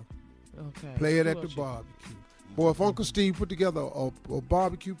together. Okay. Play it Who at the else you- barbecue. Boy, if Uncle Steve put together a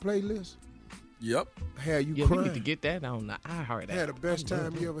barbecue playlist, Yep. had you Yeah, we crying. need to get that on the iHeart Had the app. best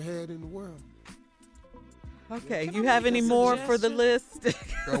time you ever had in the world. Okay, Can you I have make a any more for the list?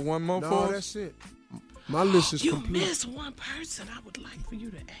 Got one more No, for us? that's it. My list is You complete. missed one person I would like for you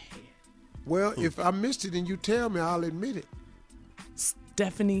to add. Well, if I missed it and you tell me, I'll admit it.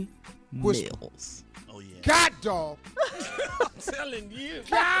 Stephanie Whisper. Mills. Oh, yeah. God, dog. I'm telling you.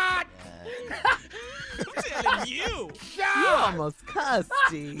 God, I'm telling you. You God. almost cussed,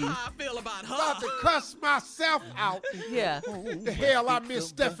 Steve. How I feel about About her. to cuss myself out. Yeah. The hell I miss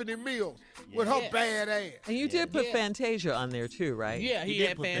Stephanie Mills with her bad ass. And you did put Fantasia on there too, right? Yeah, he did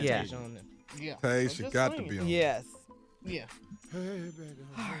had put that Fantasia on there. Yeah. Hey, I'm she just got to saying. be on. Yes. Yeah. Hey, baby.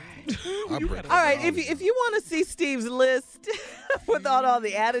 I break All right, if you want to see Steve's list without all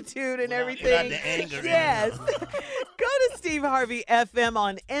the attitude and everything, without the anger in it. yes, go to Steve Harvey FM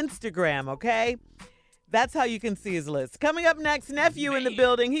on Instagram. Okay, that's how you can see his list. Coming up next, nephew in the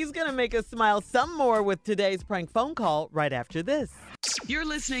building. He's gonna make us smile some more with today's prank phone call right after this. You're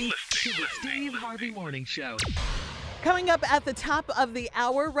listening to the Steve Harvey Morning Show. Coming up at the top of the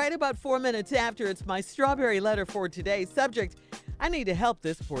hour, right about 4 minutes after, it's my strawberry letter for today's subject. I need to help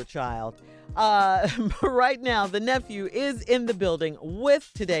this poor child. Right now, the nephew is in the building with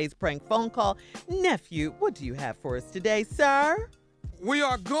today's prank phone call. Nephew, what do you have for us today, sir? We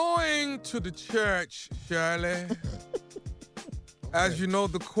are going to the church, Shirley. As you know,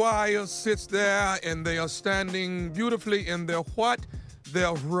 the choir sits there and they are standing beautifully in their what?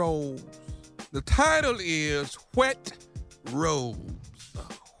 Their robes. The title is wet robes.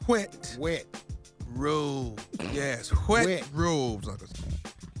 Wet robes. Yes, wet robes.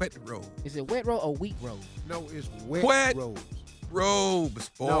 Wet robes. Is it wet robe or wheat robe? No, it's wet, Wet robes. Robes,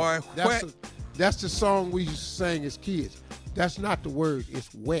 boy. No, wet. That's the song we used to sing as kids. That's not the word.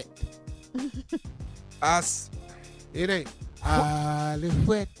 It's wet. It ain't. I live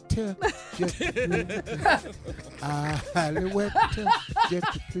wet just I live wet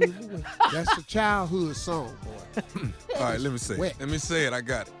just to feel the wet. That's a childhood song, boy. All right, let me say it. Let me say it. I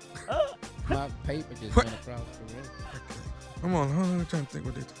got it. My paper just went across the room. Come on, I'm trying to think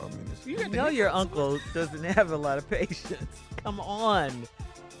what they taught me. You know your uncle doesn't have a lot of patience. Come on.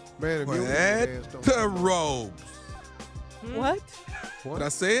 Man, if you the robes. What? Did I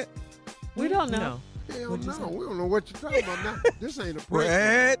say it? We don't know. Hell no, we don't know what you're talking about now. This ain't a break.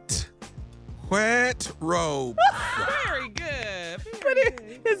 Wet robes. Very good. But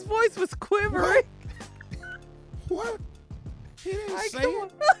his voice was quivering. What? He didn't say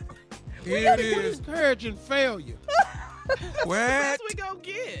it. Here it is. Encouraging failure. Wet. That's what we gonna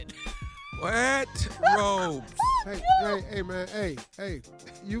get. Wet robes. Hey, man. Hey.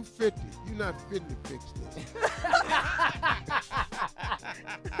 You 50. You not fit to fix this.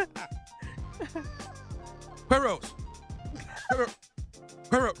 Wet robes.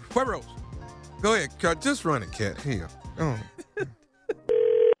 Wet robes. Go ahead, Cat. Just run it, Cat. Here. Go on.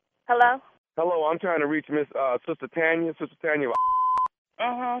 Hello? Hello, I'm trying to reach Miss Sister Tanya. Sister Tanya.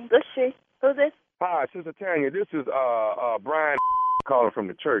 This she. Who's this? Hi, Sister Tanya. This is Brian calling from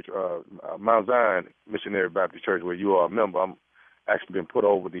the church, Mount Zion Missionary Baptist Church, where you are a member. I'm actually been put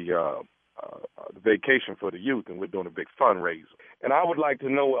over the vacation for the youth, and we're doing a big fundraiser. And I would like to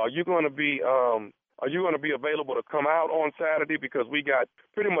know, are you going to be available to come out on Saturday? Because we got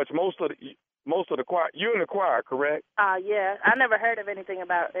pretty much most of the choir. You're in the choir, correct? Yeah. I never heard of anything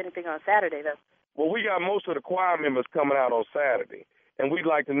about anything on Saturday, though. Well, we got most of the choir members coming out on Saturday. And we'd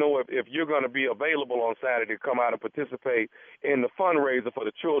like to know if you're going to be available on Saturday to come out and participate in the fundraiser for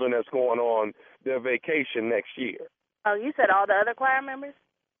the children that's going on their vacation next year. Oh, you said all the other choir members?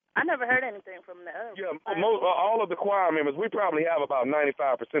 I never heard anything from the other. Yeah, all of the choir members. We probably have about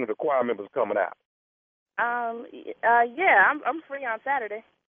 95% of the choir members coming out. Yeah, I'm free on Saturday.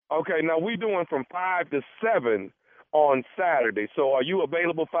 Okay, now we're doing from 5 to 7 on Saturday. So are you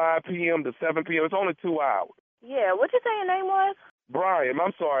available 5 p.m. to 7 p.m.? It's only 2 hours. Yeah, what'd you say your name was? Brian.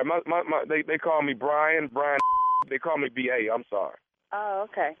 I'm sorry. They call me Brian. They call me B.A. I'm sorry. Oh,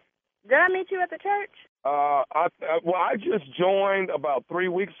 okay. Did I meet you at the church? I just joined about 3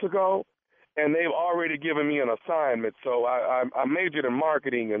 weeks ago, and they've already given me an assignment. So I majored in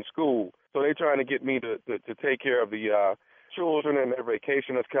marketing in school. So they're trying to get me to take care of the children and their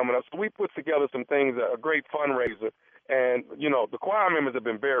vacation that's coming up. So we put together some things, a great fundraiser. And, you know, the choir members have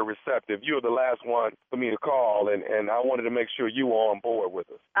been very receptive. You were the last one for me to call, and I wanted to make sure you were on board with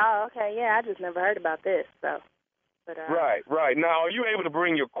us. Oh, okay. Yeah, I just never heard about this, so. But, Right. Now, are you able to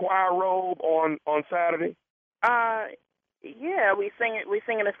bring your choir robe on Saturday? Yeah, we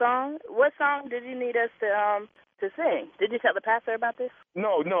singing a song. What song did you need us to sing? Did you tell the pastor about this?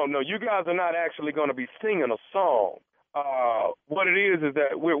 No. You guys are not actually going to be singing a song. What it is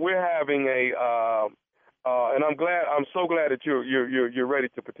that we're having and I'm so glad that you're ready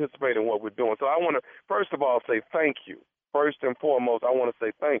to participate in what we're doing. So I want to first of all say thank you. First and foremost, I want to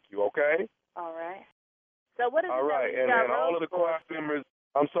say thank you. Okay. All right. So what is it? All right, and all of the choir members.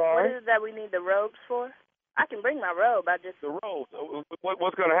 I'm sorry. What is it that we need the robes for? I can bring my robe. The robes.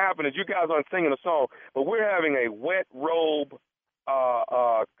 What's going to happen is you guys aren't singing a song, but we're having a wet robe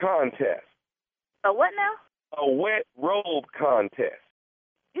contest. A what now? A wet robe contest.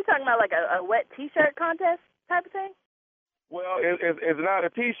 You talking about like a wet T-shirt contest type of thing? Well, it's not a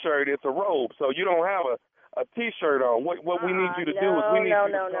T-shirt. It's a robe. So you don't have a T-shirt on. What we need you to do is we need you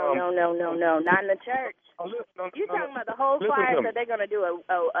to come. No, not in the church. You talking about the whole choir said they're going to do a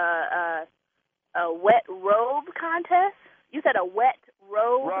wet robe contest? You said a wet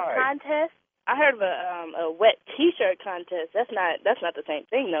robe contest? I heard of a wet T-shirt contest. That's not the same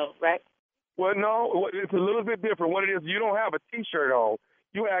thing, though, right? Well, no, it's a little bit different. What it is, you don't have a T-shirt on.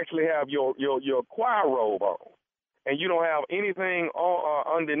 You actually have your choir robe on, and you don't have anything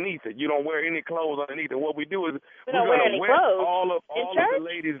underneath it. You don't wear any clothes underneath it. What we do is we're going to wet all of the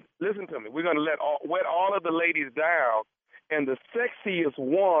ladies. Listen to me. We're going to wet all of the ladies down, and the sexiest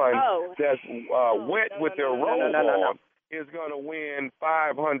one that's wet with their robe on is going to win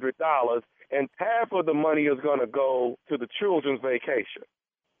 $500, and half of the money is going to go to the children's vacation.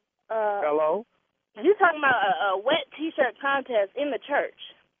 Hello? You talking about a wet T-shirt contest in the church?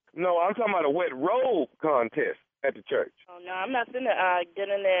 No, I'm talking about a wet robe contest. at the church. Oh no, I'm not finna get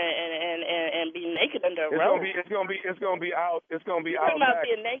in there and be naked under a robe. It's gonna be out. It's gonna be You out talking about back.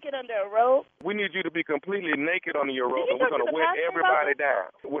 being naked under a robe? We need you to be completely naked under your robe, Did you and we're talk to gonna the wet pastor everybody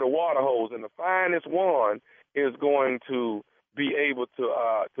about down with a water hose, and the finest one is going to be able to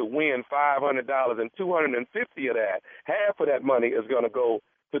win $500, and $250 of that, half of that money is gonna go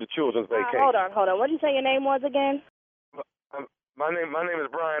to the children's vacation. Hold on. What did you say your name was again? My name is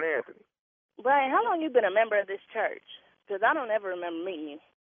Brian Anthony. Brian, how long you been a member of this church? Because I don't ever remember meeting you.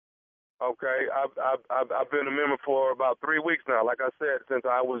 Okay, I've been a member for about 3 weeks now. Like I said, since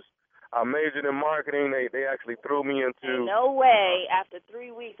I majored in marketing, they actually threw me into. Ain't no way after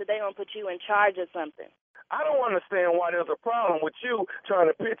 3 weeks that they gonna put you in charge of something. I don't understand why there's a problem with you trying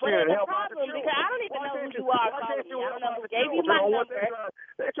to pitch in and help out the problem children. because I don't even know who you are calling me. I don't know who gave you my number.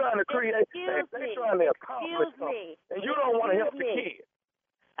 They're trying to create. They're trying to accomplish something, and you don't want to help the kids.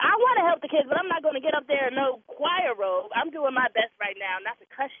 I want to help the kids, but I'm not going to get up there in no choir robe. I'm doing my best right now not to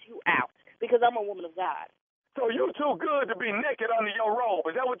cuss you out because I'm a woman of God. So you too good to be naked under your robe.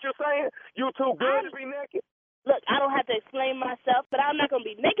 Is that what you're saying? You too good to be naked? Look, I don't have to explain myself, but I'm not going to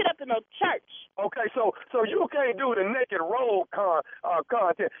be naked up in no church. Okay, so you can't do the naked robe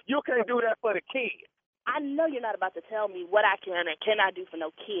content. You can't do that for the kids. I know you're not about to tell me what I can and cannot do for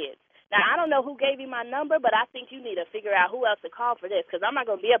no kids. Now, I don't know who gave you my number, but I think you need to figure out who else to call for this because I'm not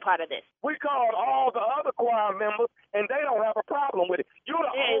going to be a part of this. We called all the other choir members, and they don't have a problem with it. You're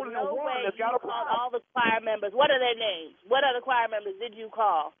the only one that's got a problem. Called all the choir members. What are their names? What other choir members did you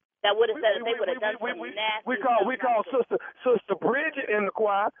call that would have said that they would have done something nasty? We called Sister Bridget in the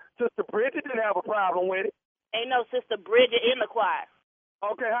choir. Sister Bridget didn't have a problem with it. Ain't no Sister Bridget in the choir.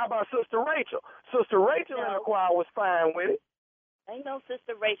 Okay, how about Sister Rachel? Sister Rachel in the choir was fine with it. Ain't no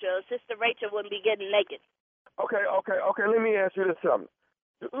Sister Rachel. Sister Rachel wouldn't be getting naked. Okay. Let me ask you this something.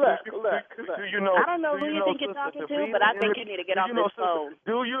 Look. Do you know? I don't know who you think you're talking to, but I think you need to get off this phone.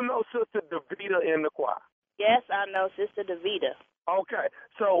 Do you know Sister Davita in the choir? Yes, I know Sister Davita. Okay,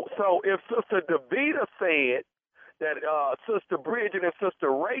 so if Sister Davita said that Sister Bridget and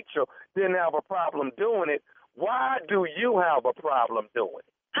Sister Rachel didn't have a problem doing it, why do you have a problem doing it?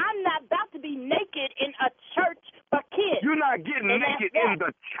 I'm not about to be naked in a church for kids. You're not getting naked in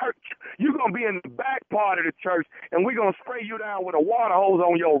the church. You're going to be in the back part of the church, and we're going to spray you down with a water hose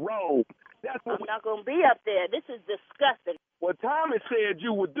on your robe. I'm not going to be up there. This is disgusting. Well, Tommy said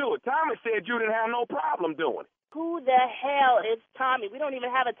you would do it. Tommy said you didn't have no problem doing it. Who the hell is Tommy? We don't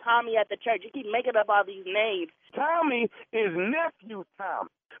even have a Tommy at the church. You keep making up all these names. Tommy is nephew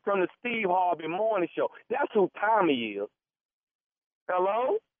Tommy from the Steve Harvey Morning Show. That's who Tommy is.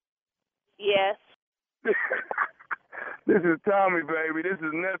 Hello? Yes. This is Tommy, baby. This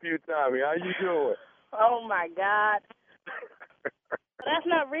is nephew Tommy. How you doing? Oh, my God. That's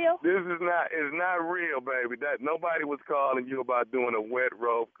not real? It's not real, baby. Nobody was calling you about doing a wet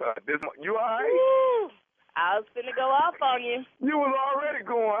robe cut. You all right? Woo! I was finna go off on you. You was already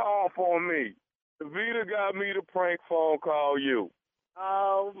going off on me. Davita got me to prank phone call you.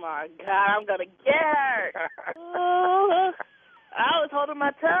 Oh, my God. I'm going to get her. Ooh. I was holding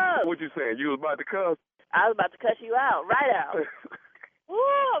my tongue. What you saying? You was about to cuss? I was about to cuss you out, right out.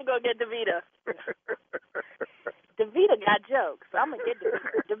 Ooh, I'm going to get Davita. Davita got jokes. I'm going to get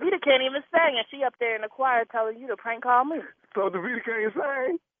Davita. Davita can't even sing, and she up there in the choir telling you to prank call me. So Davita can't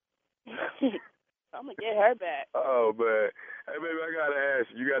sing? I'm going to get her back. Oh, man. Hey, baby, I got to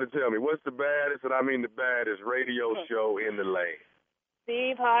ask you. You got to tell me, what's the baddest, and I mean the baddest, radio show in the land?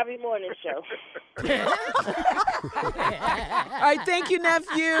 Steve Harvey Morning Show. All right, thank you,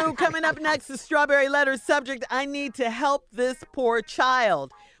 nephew. Coming up next, the Strawberry Letter subject, I need to help this poor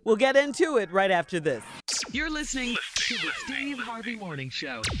child. We'll get into it right after this. You're listening to the Steve Harvey Morning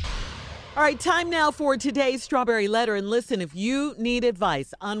Show. All right, time now for today's Strawberry Letter. And listen, if you need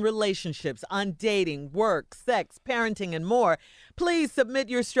advice on relationships, on dating, work, sex, parenting, and more, please submit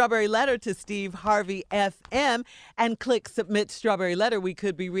your Strawberry Letter to Steve Harvey FM and click Submit Strawberry Letter. We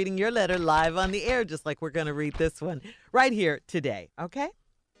could be reading your letter live on the air, just like we're going to read this one right here today, okay?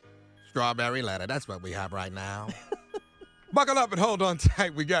 Strawberry Letter, that's what we have right now. Buckle up and hold on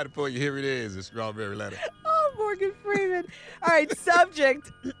tight. We got it for you. Here it is, the Strawberry Letter. Oh, Morgan Freeman. All right, subject,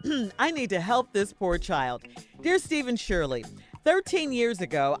 I need to help this poor child. Dear Stephen Shirley, 13 years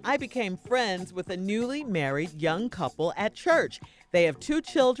ago, I became friends with a newly married young couple at church. They have 2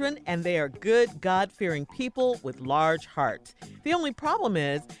 children, and they are good, God-fearing people with large hearts. The only problem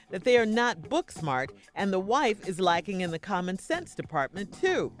is that they are not book smart, and the wife is lacking in the common sense department,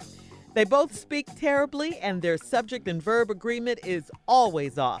 too. They both speak terribly, and their subject and verb agreement is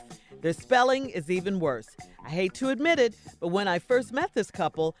always off. Their spelling is even worse. I hate to admit it, but when I first met this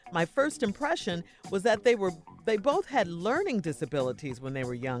couple, my first impression was that they were they both had learning disabilities when they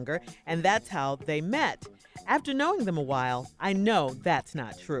were younger, and that's how they met. After knowing them a while, I know that's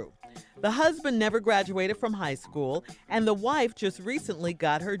not true. The husband never graduated from high school, and the wife just recently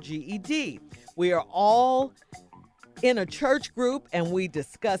got her GED. We are all in a church group, and we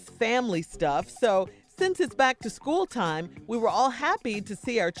discuss family stuff, so since it's back to school time, we were all happy to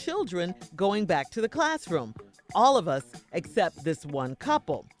see our children going back to the classroom. All of us except this one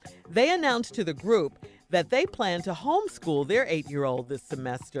couple. They announced to the group that they plan to homeschool their 8-year-old this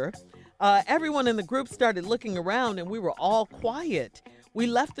semester. Everyone in the group started looking around, and we were all quiet. We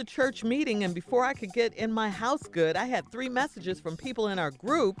left the church meeting, and before I could get in my house good, I had 3 messages from people in our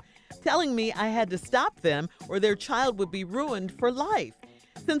group telling me I had to stop them or their child would be ruined for life.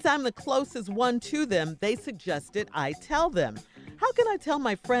 Since I'm the closest one to them, they suggested I tell them. How can I tell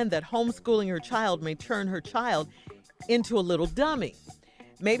my friend that homeschooling her child may turn her child into a little dummy?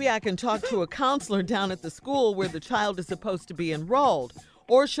 Maybe I can talk to a counselor down at the school where the child is supposed to be enrolled.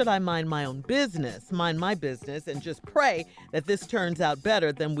 Or should I mind my business, and just pray that this turns out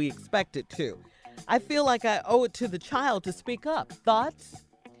better than we expect it to? I feel like I owe it to the child to speak up. Thoughts?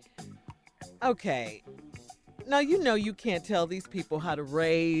 Okay. Now, you know you can't tell these people how to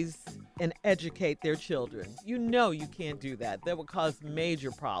raise and educate their children. You know you can't do that. That would cause major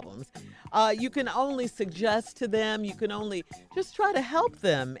problems. You can only suggest to them. You can only just try to help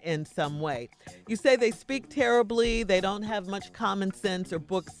them in some way. You say they speak terribly. They don't have much common sense or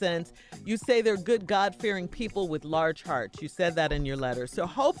book sense. You say they're good, God-fearing people with large hearts. You said that in your letter. So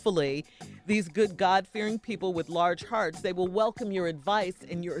hopefully these good, God-fearing people with large hearts, they will welcome your advice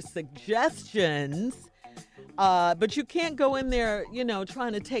and your suggestions. But you can't go in there,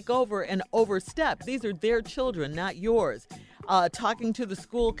 trying to take over and overstep. These are their children, not yours. Talking to the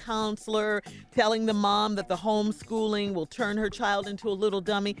school counselor, telling the mom that the homeschooling will turn her child into a little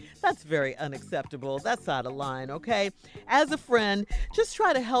dummy, that's very unacceptable. That's out of line, okay? As a friend, just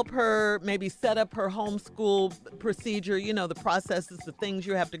try to help her maybe set up her homeschool procedure, the processes, the things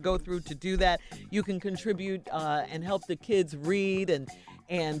you have to go through to do that. You can contribute and help the kids read and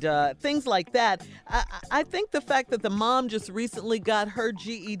things like that. I think the fact that the mom just recently got her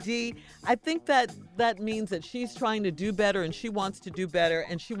GED, I think that means that she's trying to do better and she wants to do better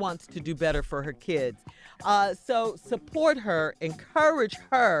and she wants to do better for her kids. So support her, encourage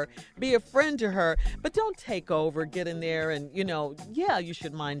her, be a friend to her, but don't take over, get in there and, you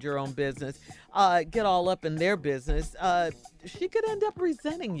should mind your own business, get all up in their business. She could end up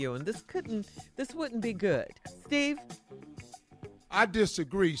resenting you, and this wouldn't be good. Steve? I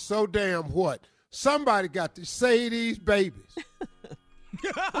disagree. So damn what? Somebody got to say these babies.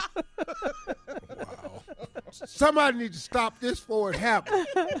 Wow. Somebody need to stop this before it happens.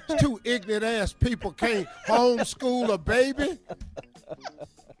 Two ignorant ass people can't homeschool a baby.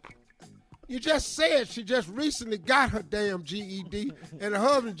 You just said she just recently got her damn GED and her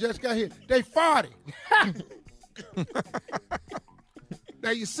husband just got here. They 40. Now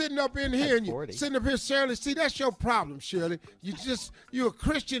you're sitting up in here and you're sitting up here, Shirley. See, that's your problem, Shirley. You're a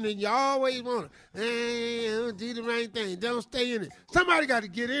Christian and you always want to, do the right thing. Don't stay in it. Somebody got to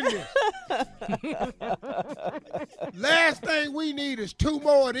get in there. Last thing we need is 2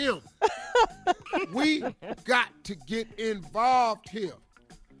 more of them. We got to get involved here.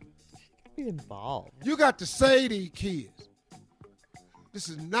 Be involved. You got to say these kids, this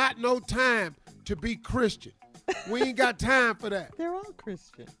is not no time to be Christian. We ain't got time for that. They're all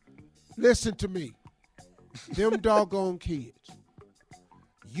Christian. Listen to me. Them doggone kids.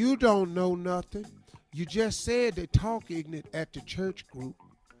 You don't know nothing. You just said they talk ignorant at the church group.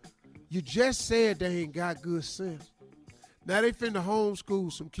 You just said they ain't got good sense. Now they finna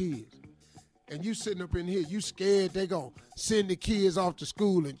homeschool some kids. And you sitting up in here, you scared they gonna send the kids off to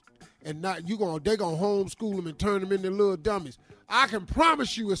school and not they gonna homeschool them and turn them into little dummies. I can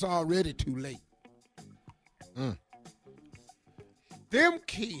promise you it's already too late. Them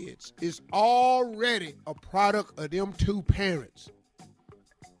kids is already a product of them 2 parents.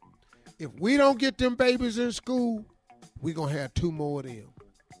 If we don't get them babies in school, we gonna have 2 more of them.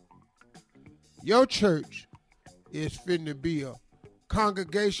 Your church is finna be a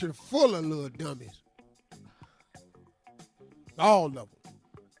congregation full of little dummies. All of them.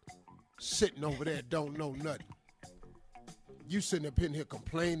 Sitting over there don't know nothing. You sitting up in here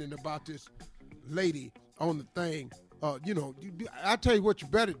complaining about this lady on the thing. I tell you what you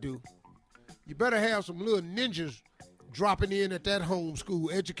better do. You better have some little ninjas dropping in at that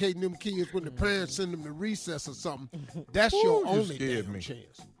homeschool, educating them kids when the parents send them to recess or something. That's your only damn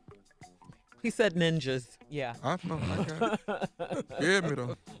chance. He said ninjas. Yeah. I know. Scared me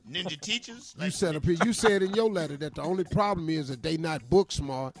though. Ninja teachers? You said in your letter that the only problem is that they not book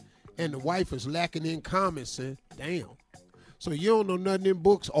smart and the wife is lacking in common sense. Damn. So you don't know nothing in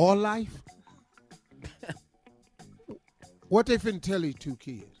books or life? What they finna tell these two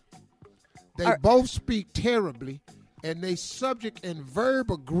kids? They both speak terribly, and they subject and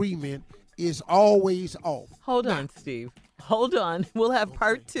verb agreement is always off. Hold on, Steve. Hold on. We'll have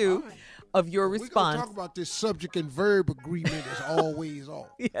part two of your response. We're going to talk about this subject and verb agreement is always off.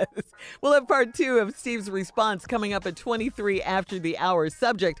 Yes. We'll have part two of Steve's response coming up at 23 after the hour.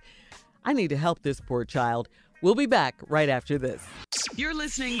 Subject, I need to help this poor child. We'll be back right after this. You're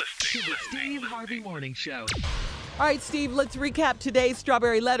listening to the Steve Harvey Morning Show. All right, Steve, let's recap today's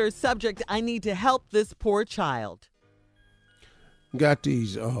Strawberry Letters. Subject, I need to help this poor child. Got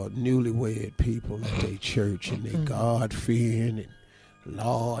these newlywed people at their church, and they God-fearing and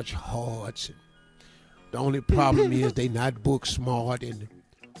large hearts. And the only problem is they not book smart, and the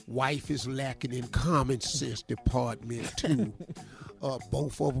wife is lacking in common sense department too.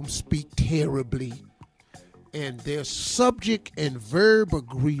 Both of them speak terribly, and their subject and verb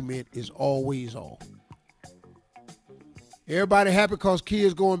agreement is always off. Everybody happy because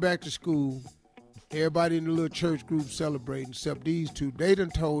kids going back to school. Everybody in the little church group celebrating, except these two. They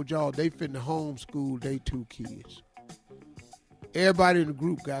done told y'all they finna homeschool they two kids. Everybody in the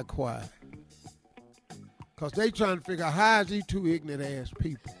group got quiet. Because they trying to figure out how is these two ignorant-ass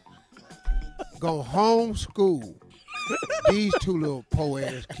people gonna homeschool these two little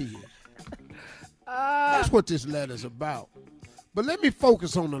poor-ass kids. That's what this letter's about. But let me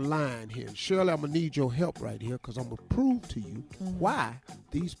focus on the line here. Shirley, I'm going to need your help right here because I'm going to prove to you why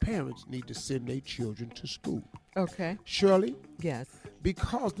these parents need to send their children to school. Okay. Shirley? Yes.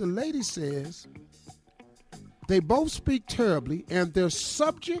 Because the lady says they both speak terribly and their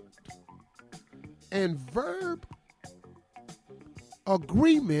subject and verb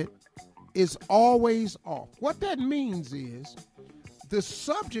agreement is always off. What that means is the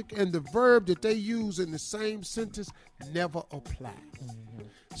subject and the verb that they use in the same sentence never apply.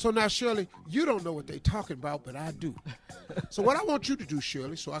 So now, Shirley, you don't know what they're talking about, but I do. So what I want you to do,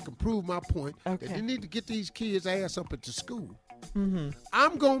 Shirley, so I can prove my point, that they need to get these kids' ass up into school.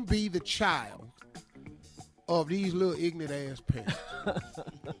 I'm going to be the child of these little ignorant-ass parents.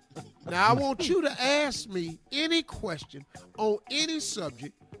 Now, I want you to ask me any question on any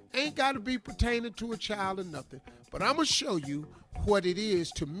subject. Ain't got to be pertaining to a child or nothing. But I'm going to show you what it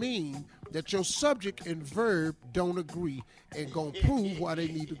is to mean that your subject and verb don't agree and going to prove why they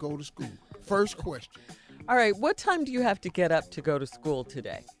need to go to school. First question. All right, what time do you have to get up to go to school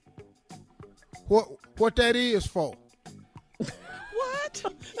today? What that is for? What?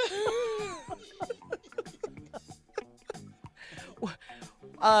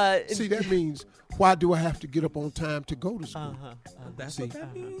 See, that means why do I have to get up on time to go to school? That's See, what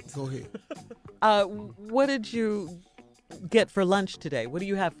that means. Go ahead. What did you get for lunch today? What do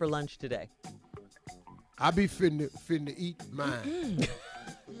you have for lunch today? I be finna eat mine.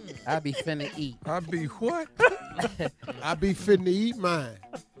 I be finna eat. I be what? I be finna eat mine.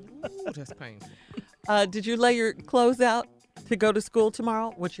 Ooh, that's painful. Did you lay your clothes out to go to school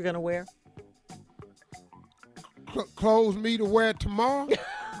tomorrow? What you gonna wear? Clothes me to wear tomorrow?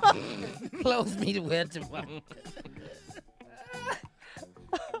 Clothes me to wear tomorrow.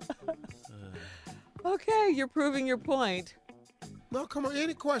 Okay, you're proving your point. No, come on,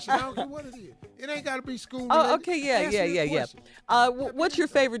 any question. I don't care what it is. It ain't got to be school. Oh, okay, yeah. Question. What's your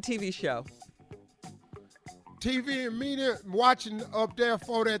favorite TV show? TV and me there watching up there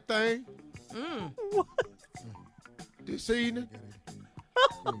for that thing. What? This evening.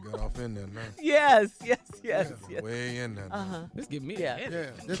 You got off in there now. Yes. Way in there. This give me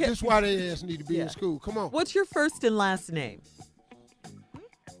Yeah, this why they ass need to be in school. Come on. What's your first and last name?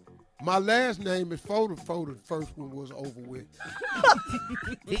 My last name is Foda. The first one was over with.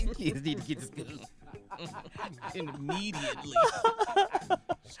 These kids need to get to school. Immediately.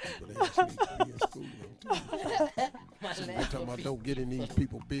 Stupid ass need to be in school. You're talking about don't get in these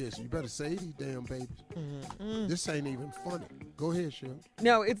people's business. You better say these damn babies. This ain't even funny. Go ahead, Shirley.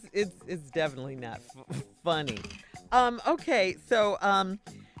 No, it's definitely not funny. Okay, so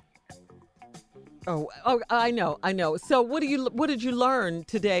Oh, I know. So what did you learn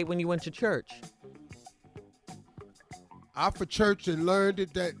today when you went to church? I for church and learned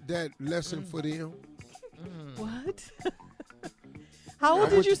it that lesson for them. What? How old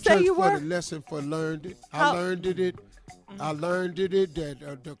did you say you were? For the lesson for learned it. I learned it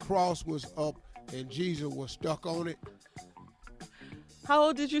that the cross was up and Jesus was stuck on it. How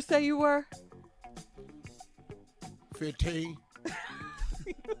old did you say you were? 15.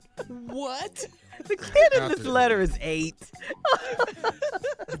 What? The kid in this letter is 8.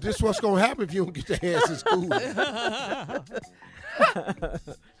 But this what's going to happen if you don't get your ass in school.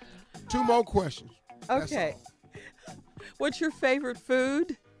 more questions. That's Okay. What's your favorite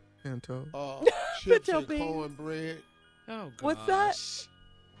food? Pinto. Chips Pinto and beans. cornbread. Oh, gosh. What's that?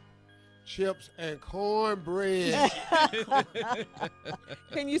 Chips and cornbread.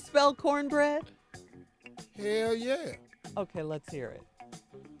 Can you spell cornbread? Hell yeah. Okay, let's hear it.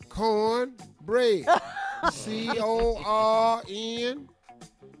 Cornbread.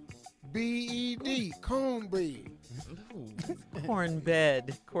 CORNBED. Cornbread.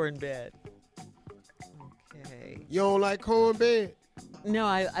 Cornbed. Cornbed. Okay. You don't like cornbread? No,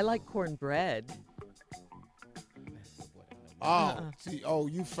 I like cornbread. Oh, see,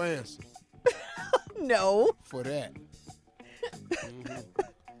 you fancy No. for that. Mhm.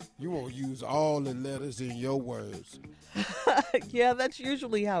 You won't use all the letters in your words. Yeah, that's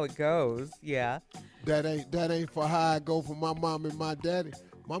usually how it goes. Yeah. That ain't for how I go for my mom and my daddy.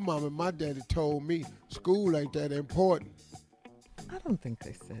 My mom and my daddy told me school ain't that important. I don't think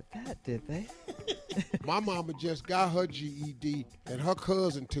they said that, did they? My mama just got her GED, and her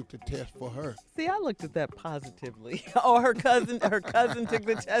cousin took the test for her. See, I looked at that positively. Oh, her cousin took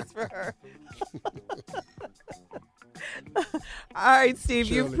the test for her. All right, Steve,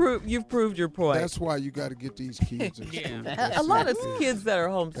 Shirley, you've proved your point. That's why you got to get these kids in school. A lot of kids that are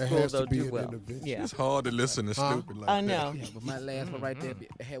There homeschooled has to though be do an well. intervention. Yeah. It's hard to listen to stupid like I that. know. Yeah, but my last one right there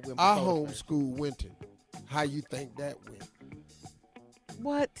had with I homeschool Winton. How you think that went?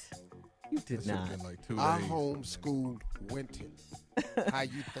 What? You did That should've not. been like 2 I days. homeschooled Winton. How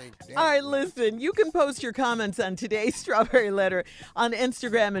you think that All right, went? listen, you can post your comments on today's Strawberry Letter on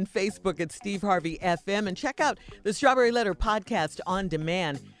Instagram and Facebook at Steve Harvey FM, and check out the Strawberry Letter podcast on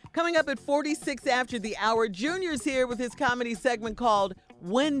demand. Coming up at 46 after the hour, Junior's here with his comedy segment called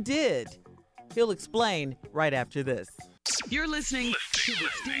When Did? He'll explain right after this. You're listening to the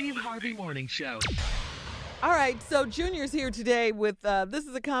Steve Harvey Morning Show. All right, so Junior's here today with, this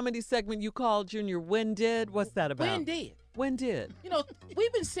is a comedy segment you call Junior When Did? What's that about? When did? When did? You know,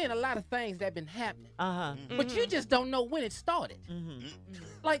 we've been seeing a lot of things that have been happening, Uh-huh. but you just don't know when it started. Mm-hmm.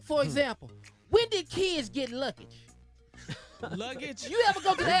 Like, for example, when did kids get luggage? Luggage? You ever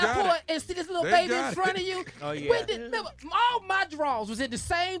go to the They got airport it. and see this little They baby got in it. front of you? Oh, yeah. When did, remember, all my drawers was in the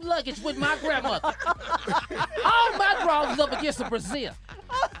same luggage with my grandmother. All my drawers was up against a Brazil.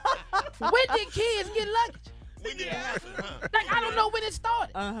 When did kids get luggage? When did it happen? Huh? Like, I don't know when it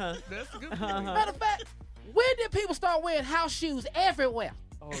started. Uh-huh. That's a good Uh-huh. point. Matter of fact, when did people start wearing house shoes everywhere?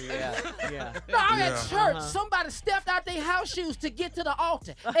 Oh, yeah. Yeah. No, I'm Yeah. at church. Uh-huh. Somebody stepped out their house shoes to get to the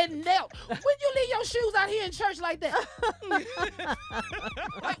altar and knelt. When you leave your shoes out here in church like that?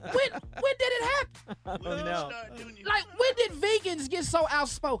 Like, when did it happen? Oh, When did you no. start doing your- Like, when did vegans get so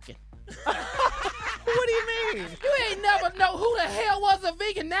outspoken? What do you mean? You ain't never know who the hell was a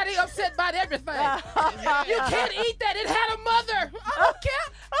vegan. Now they upset about everything. You can't eat that. It had a mother. I don't care.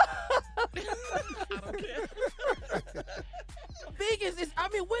 Vegans is,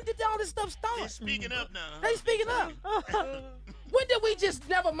 when did all this stuff They're start? speaking up now. They speaking up. When did we just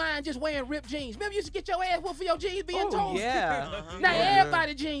never mind just wearing ripped jeans? Remember you used to get your ass whooped for your jeans being Oh, told? yeah. Now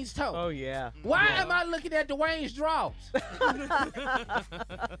everybody jeans toe. Oh, yeah. Why am I looking at Dwayne's drawers?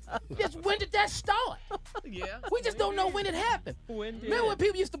 Just when did that start? Yeah. We just don't know when it happened. When did? Remember when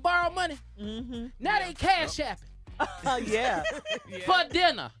people used to borrow money? Mm-hmm. Now they cash apping Yeah. for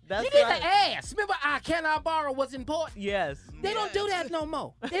dinner. That's You need right. to ask. Remember, can I borrow was important. Yes. They don't do that no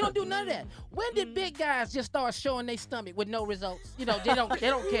more. They don't do none of that. When did big guys just start showing their stomach with no results? You know, they don't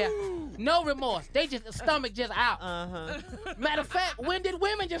care. No remorse. They just the stomach just out. Uh-huh. Matter of fact, when did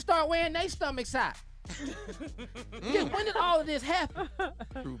women just start wearing their stomachs out? When did all of this happen?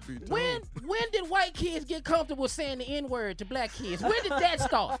 Truth be told. When did white kids get comfortable saying the N-word to black kids? When did that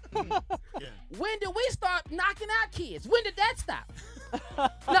start? When did we start knocking out kids? When did that stop?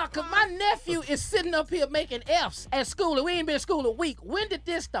 Now, because my nephew is sitting up here making F's at school, and we ain't been in school a week. When did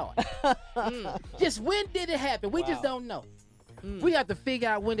this start? Just when did it happen? We just don't know. We have to figure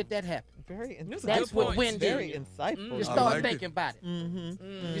out when did that happen. Very interesting. That's what when Very did. insightful. Just I start like it. thinking about it.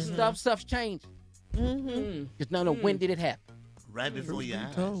 Mm-hmm. Just stuff's changing. Just don't know when did it happen. Right before your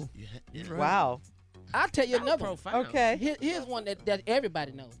eyes. told. Wow. I'll tell you another one. Profound. Okay. Here's one that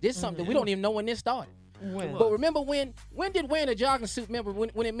everybody knows. This is something we don't even know when this started. When? But remember when did wearing a jogging suit, remember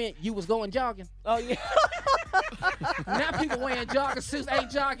when it meant you was going jogging? Oh, yeah. Now people wearing jogging suits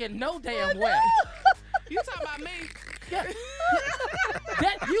ain't jogging no damn well. You talking about me? Yeah.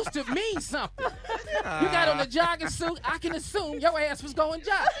 That used to mean something. You got on a jogging suit, I can assume your ass was going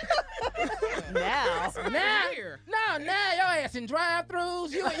jogging. Now. Now your ass in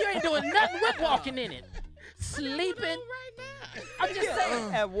drive-thrus. You ain't doing nothing with walking in it. Sleeping. Right now. I'm just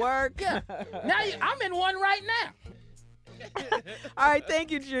saying. At work. Yeah. Now I'm in one right now. All right,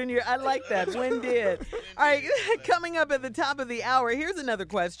 thank you, Junior. I like that. When did? All right, coming up at the top of the hour, here's another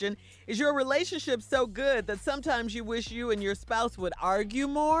question. Is your relationship so good that sometimes you wish you and your spouse would argue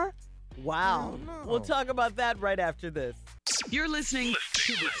more? Wow. No. We'll talk about that right after this. You're listening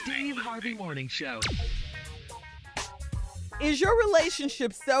to the Steve Harvey Morning Show. Is your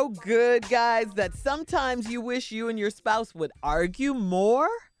relationship so good, guys, that sometimes you wish you and your spouse would argue more?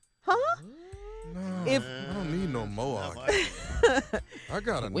 Huh? No, If I don't need no more argument. I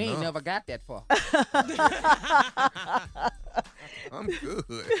got enough. We ain't never got that far. I'm good.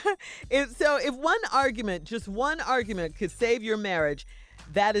 If one argument, just one argument, could save your marriage,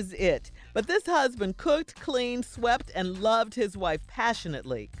 that is it. But this husband cooked, cleaned, swept, and loved his wife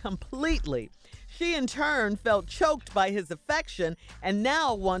passionately, completely. She, in turn, felt choked by his affection and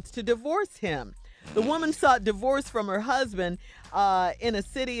now wants to divorce him. The woman sought divorce from her husband in a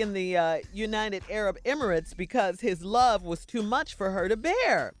city in the United Arab Emirates because his love was too much for her to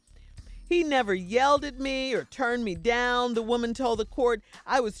bear. He never yelled at me or turned me down, the woman told the court.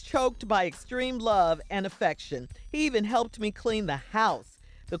 I was choked by extreme love and affection. He even helped me clean the house.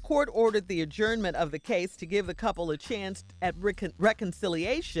 The court ordered the adjournment of the case to give the couple a chance at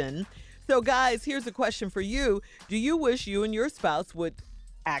reconciliation. So, guys, here's a question for you. Do you wish you and your spouse would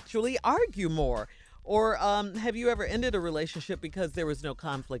actually argue more? Or have you ever ended a relationship because there was no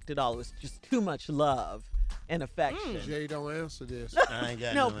conflict at all? It was just too much love and affection. Jay, don't answer this. I ain't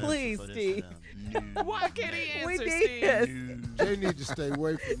got No, no answer please, for this, Steve. no. Why can't he We answer, did. Steve? Jay need to stay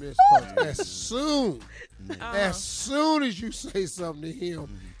away from this because as soon as you say something to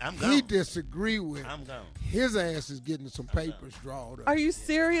him, I'm he gone. disagree with. I'm gone. His ass is getting some papers drawn up. Are you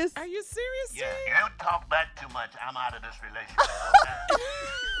serious? Are you serious, Steve? Yeah, you talk back too much. I'm out of this relationship.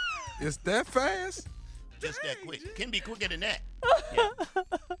 It's that fast? Just that quick. Can be quicker than that.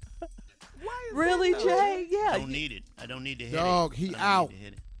 Why is Really, that, Jay? I Yeah. don't need it. I don't need the headache. Dog, he I don't out. need the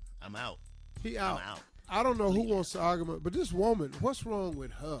headache. I'm out. He out. I'm out. I don't know who wants to argument, but this woman, what's wrong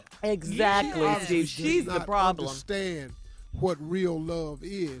with her? Exactly, Yes. Steve. Does She's the not problem. Understand what real love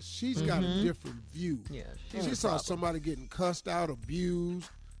is. She's got a different view. Yeah, She saw somebody getting cussed out, abused,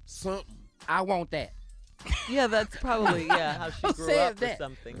 something. I want that. Yeah, that's probably how she Who grew said up or that?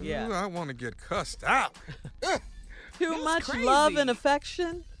 something. Ooh, Yeah. I want to get cussed out. Too That's much crazy. love and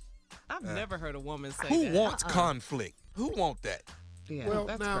affection. I've never heard a woman say Who that. wants conflict? Who want that? Yeah, Well,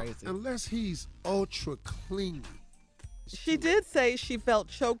 that's now, crazy. unless he's ultra clingy. She did say she felt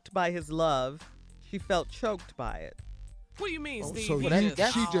choked by his love. She felt choked by it. What do you mean, Steve? So He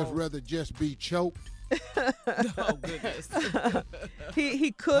she just rather just be choked. Oh, goodness. He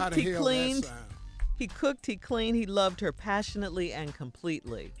How cooked, the he hell cleaned. that sound? He cooked, he cleaned, he loved her passionately and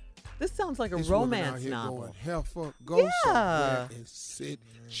completely. This sounds like a This woman out romance here novel. Going, hell, fuck, go Yeah. somewhere and sit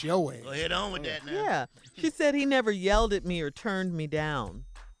your ass. Go ahead on with that now. Yeah. She said he never yelled at me or turned me down.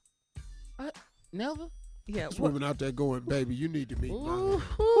 Never? Yeah. This woman out there going, baby, you need to meet my man.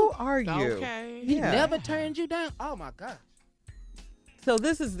 Who are you? Okay. He Yeah. never turned you down? Oh, my God. So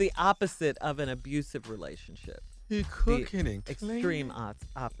this is the opposite of an abusive relationship. He cooking and Extreme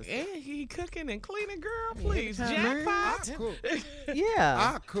opposite. Yeah, he cooking and cleaning, girl. Please, Man, I jackpot. cook.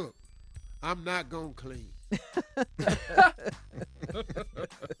 Yeah. I cook. I'm not going to clean.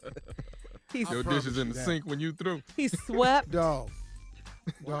 He, Your dishes in the sink when you through. he swept. Dog.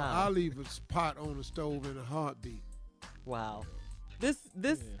 Wow. I'll leave a pot on the stove in a heartbeat. Wow.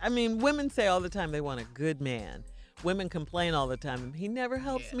 I mean, women say all the time they want a good man. Women complain all the time. He never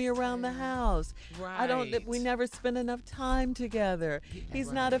helps me around the house. Right. We never spend enough time together.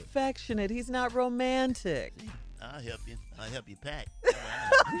 He's not affectionate. He's not romantic. I'll help you. I'll help you pack.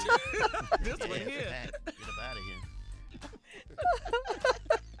 This Yeah, one here. pack. Get up out of here.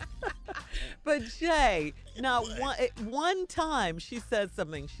 But Jay, not one time she said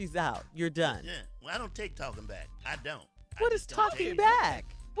something, she's out. You're done. Yeah. Well, I don't take talking back. I don't. What is talking back?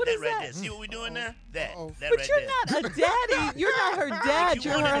 What that is right that? there. See what we're doing now? That. That But right you're there. not a daddy. You're not her dad.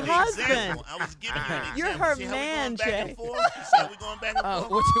 You're wanted her an husband. example. I was giving you an example. You're her See how we man, going back Jay. and forth? You see how we going back and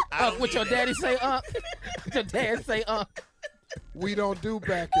forth? What your daddy say, What your dad say, We don't do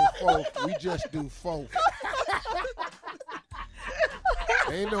back and forth. We just do forth.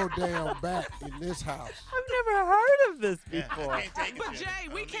 Ain't no damn back in this house. I've never heard of this before. But Jay,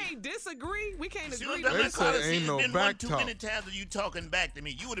 we can't disagree. We can't See agree. what I'm They saying? said Carlos, ain't it's no been back one too talk. many times of you talking back to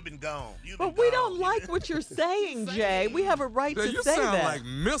me. You would have been gone. But we don't like what you're saying, Jay. We have a right Yeah, to you say sound that. like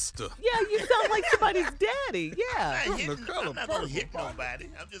Mister. Yeah, you sound like somebody's daddy. Yeah. I'm not going to hit nobody.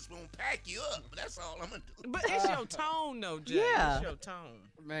 I'm just going to pack you up. That's all I'm going to do. But it's your tone, though, Jay. Yeah. It's your tone.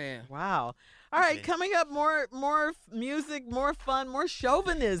 Man. Wow. All right, coming up, more music, more fun, more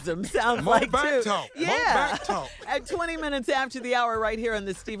chauvinism sounds More like back too. talk. Yeah. More back talk. At 20 minutes after the hour, right here on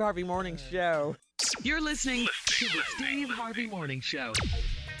the Steve Harvey Morning Show. You're listening to the Steve Harvey Morning Show.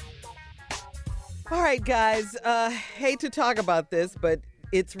 All right, guys. Hate to talk about this, but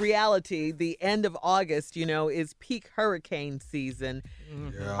it's reality. The end of August, is peak hurricane season.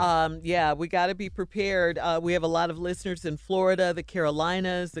 Yeah. We got to be prepared. We have a lot of listeners in Florida, the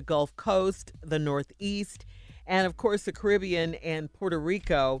Carolinas, the Gulf Coast, the Northeast, and of course the Caribbean and Puerto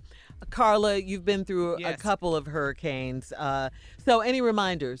Rico. Carla, you've been through a couple of hurricanes. So any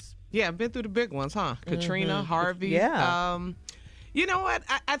reminders? Yeah, I've been through the big ones, huh? Katrina, Harvey. Yeah. You know what?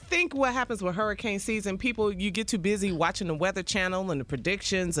 I think what happens with hurricane season, you get too busy watching the Weather Channel and the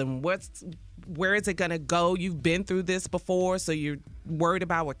predictions and where is it going to go? You've been through this before, so you're worried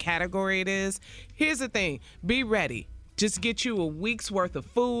about what category it is. Here's the thing. Be ready. Just get you a week's worth of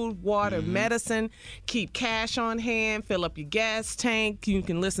food, water, medicine. Keep cash on hand. Fill up your gas tank. You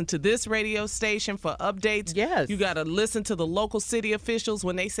can listen to this radio station for updates. Yes. You got to listen to the local city officials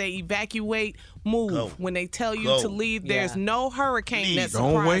when they say evacuate, move. Go. When they tell you Go. to leave, Yeah. there's no hurricane that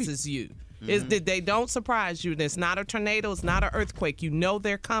Don't wait. surprises you. They don't surprise you. It's not a tornado. It's not an earthquake. You know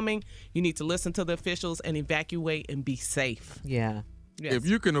they're coming. You need to listen to the officials and evacuate and be safe. Yeah. Yes. If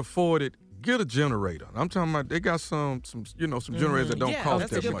you can afford it, get a generator. I'm talking about they got some generators that don't Yeah, cost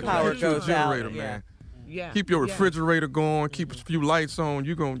that's a that good much. point. Power Get you a goes out, generator, yeah. man. Yeah. Keep your refrigerator going. Keep a few lights on.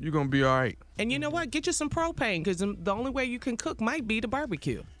 You're gonna be all right. And you know what? Get you some propane because the only way you can cook might be the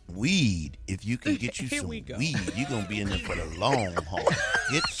barbecue. Weed. If you can get you Here some we go. weed, you're going to be in there for the long haul.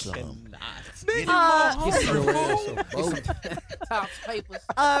 Get some. Tops, papers.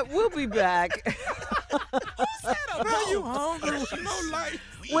 We'll be back Now you hungry with no light.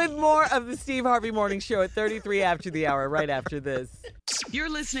 with more of the Steve Harvey Morning Show at 33 after the hour, right after this. You're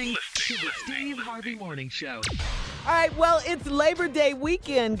listening to the Steve Harvey Morning Show. All right, well, it's Labor Day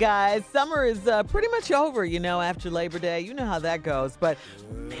weekend, guys. Summer is pretty much over, after Labor Day. You know how that goes. But,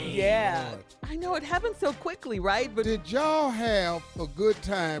 yeah, I know it happened so quickly, right? But Did y'all have a good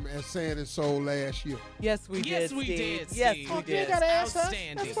time at Sand and Soul last year? yes, we Yes, did, we Steve. did, Yes, Steve. we You did. gotta ask us.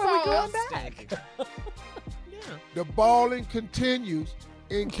 Outstanding. That's why we're going back. Outstanding. The balling continues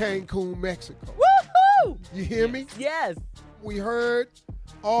in Cancun, Mexico. Woohoo! You hear me? Yes. We heard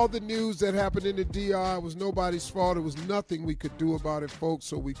all the news that happened in the DR. It was nobody's fault. It was nothing we could do about it, folks.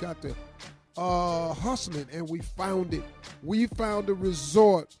 So we got to hustling, and we found it. We found a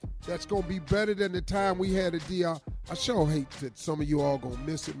resort that's going to be better than the time we had at DR. I sure hate that some of you all going to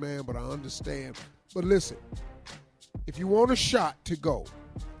miss it, man, but I understand. But listen, if you want a shot to go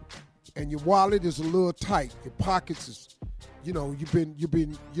and your wallet is a little tight, your pockets is, you've been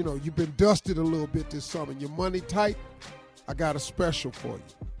dusted a little bit this summer, and your money tight, I got a special for you.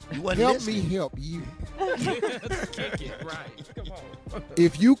 You wasn't Help listening. me help you. Kick it, right. Come on.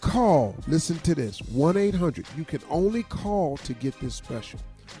 If you call, listen to this, 1-800, you can only call to get this special.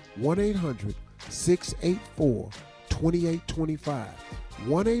 1-800-684-2825.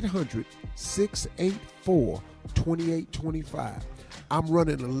 1-800-684-2825. I'm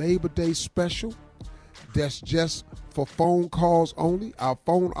running a Labor Day special that's just for phone calls only. Our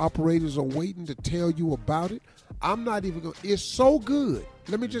phone operators are waiting to tell you about it. I'm not even going to, it's so good.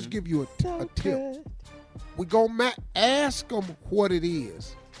 Let me just give you a tip. We're going to ask them what it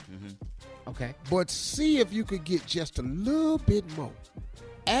is. Okay. But see if you could get just a little bit more.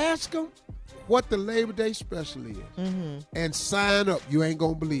 Ask them what the Labor Day special is and sign up. You ain't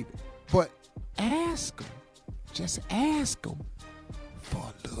going to believe it. But ask them, just ask them for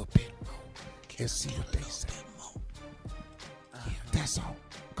a little bit more and see what they say. Yeah, that's all.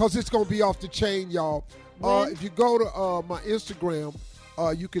 Because it's going to be off the chain, y'all. If you go to my Instagram,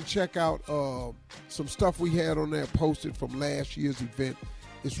 you can check out some stuff we had on there posted from last year's event.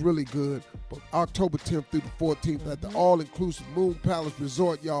 It's really good. But October 10th through the 14th at the all-inclusive Moon Palace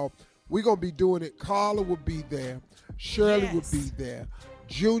Resort, y'all. We're going to be doing it. Carla will be there. Shirley will be there.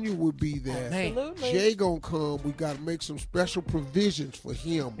 Junior will be there. Absolutely. Jay going to come. We got to make some special provisions for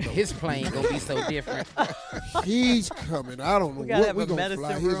him, though. His plane going to be so different. He's coming. I don't know gotta what have we're a going to medicine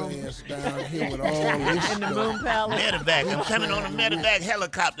fly his room. ass down here with all this In the stuff. Moon Palace. Medevac. I'm coming on a medevac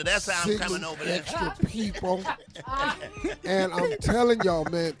helicopter. That's how I'm Sending coming over there. extra people. And I'm telling y'all,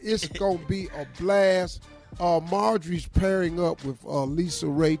 man, it's going to be a blast. Marjorie's pairing up with Lisa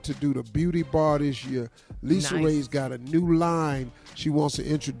Ray to do the beauty bar this year. Lisa Nice. Ray's got a new line she wants to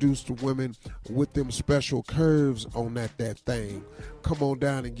introduce to women with them special curves on that thing. Come on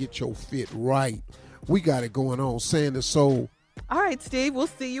down and get your fit right. We got it going on. Sand and Soul All right, Steve, we'll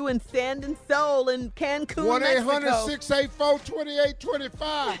see you in Sand and Soul in Cancun, Mexico.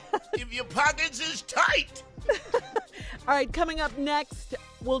 1-800-684-2825. If your pockets is tight. All right, coming up next,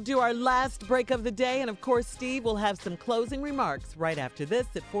 we'll do our last break of the day. And, of course, Steve will have some closing remarks right after this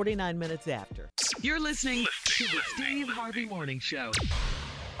at 49 minutes after. You're listening to the Steve Harvey Morning Show.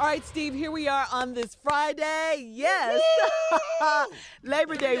 All right, Steve, here we are on this Friday. Yes.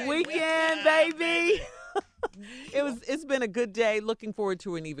 Labor Day weekend, baby. It's been a good day. Looking forward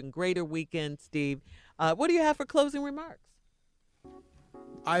to an even greater weekend, Steve. What do you have for closing remarks?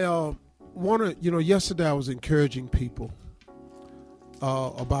 I want to, yesterday I was encouraging people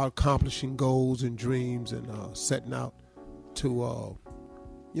about accomplishing goals and dreams and setting out to,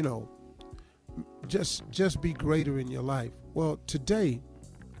 just be greater in your life. Well, today,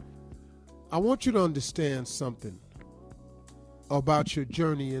 I want you to understand something about your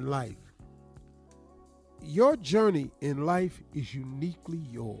journey in life. Your journey in life is uniquely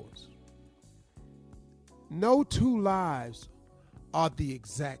yours. No two lives are the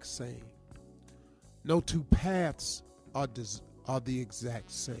exact same. No two paths are the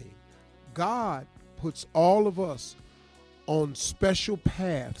exact same. God puts all of us on special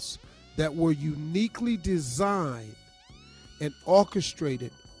paths that were uniquely designed and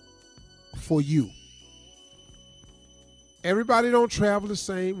orchestrated for you. Everybody don't travel the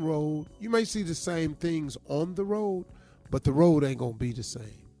same road. You may see the same things on the road, but the road ain't going to be the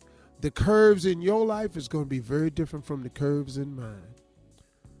same. The curves in your life is going to be very different from the curves in mine.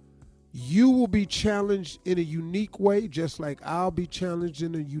 You will be challenged in a unique way, just like I'll be challenged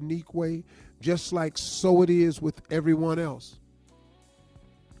in a unique way, just like so it is with everyone else.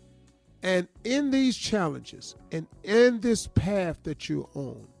 And in these challenges and in this path that you're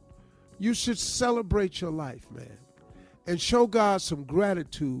on, you should celebrate your life, man, and show God some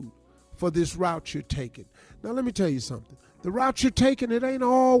gratitude for this route you're taking. Now, let me tell you something. The route you're taking, it ain't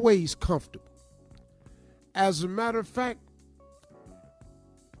always comfortable. As a matter of fact,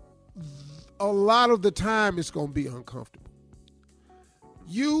 a lot of the time it's going to be uncomfortable.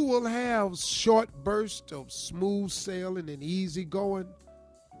 You will have short bursts of smooth sailing and easy going.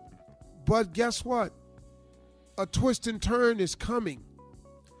 But guess what? A twist and turn is coming.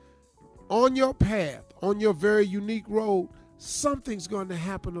 On your path, on your very unique road, something's going to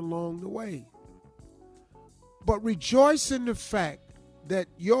happen along the way. But rejoice in the fact that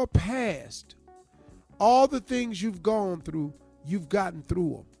your past, all the things you've gone through, you've gotten through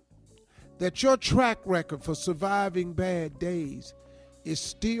them. That your track record for surviving bad days is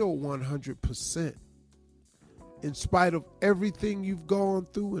still 100%. In spite of everything you've gone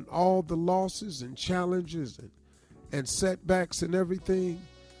through and all the losses and challenges and setbacks and everything,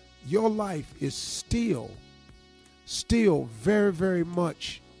 your life is still very, very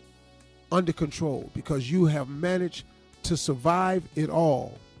much under control because you have managed to survive it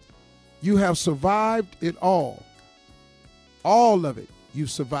all. You have survived it all. All of it. You've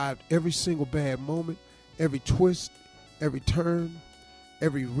survived every single bad moment, every twist, every turn,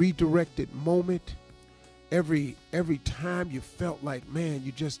 every redirected moment, every time you felt like, man,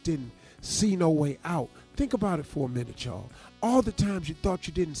 you just didn't see no way out. Think about it for a minute, y'all. All the times you thought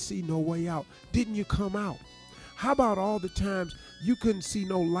you didn't see no way out, didn't you come out? How about all the times you couldn't see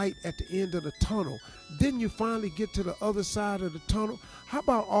no light at the end of the tunnel? Didn't you finally get to the other side of the tunnel? How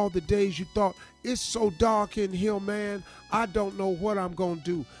about all the days you thought, it's so dark in here, man, I don't know what I'm going to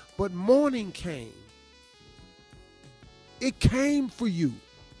do. But morning came. It came for you.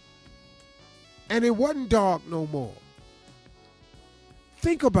 And it wasn't dark no more.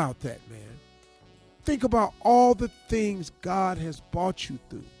 Think about that, man. Think about all the things God has brought you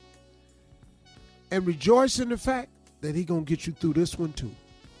through. And rejoice in the fact that He's going to get you through this one too.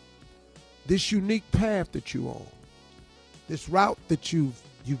 This unique path that you're on. This route that you've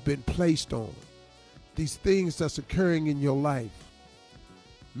been placed on. These things that's occurring in your life.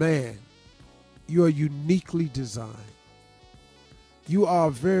 Man, you are uniquely designed. You are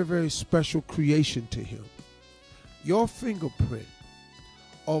a very, very special creation to Him. Your fingerprint,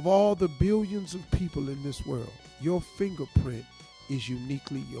 of all the billions of people in this world, your fingerprint is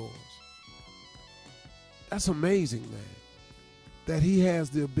uniquely yours. That's amazing, man, that He has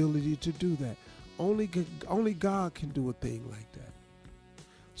the ability to do that. Only God can do a thing like that.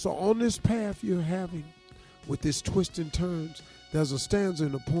 So on this path you're having with this twists and turns, there's a stanza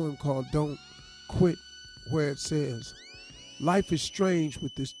in a poem called Don't Quit where it says, life is strange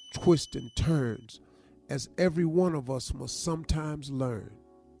with this twists and turns, as every one of us must sometimes learn.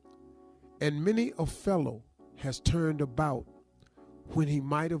 And many a fellow has turned about when he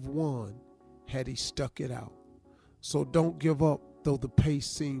might have won had he stuck it out. So don't give up, though the pace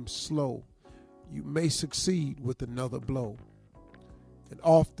seems slow. You may succeed with another blow. And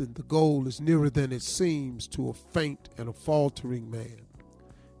often the goal is nearer than it seems to a faint and a faltering man.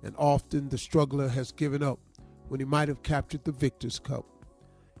 And often the struggler has given up when he might have captured the victor's cup.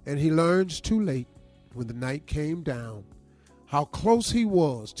 And he learns too late, when the night came down, how close he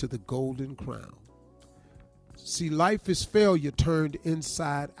was to the golden crown. See, life is failure turned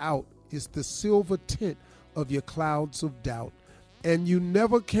inside out. It's the silver tint of your clouds of doubt. And you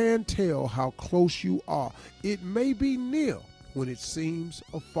never can tell how close you are. It may be near when it seems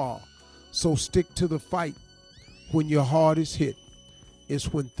afar. So stick to the fight when your heart is hit.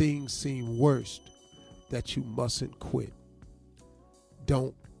 It's when things seem worst that you mustn't quit.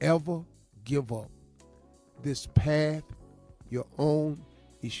 Don't ever give up. This path, your own,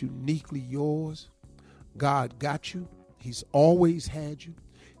 is uniquely yours. God got you. He's always had you.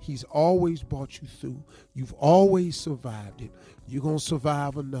 He's always brought you through. You've always survived it. You're going to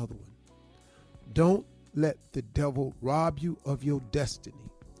survive another one. Don't let the devil rob you of your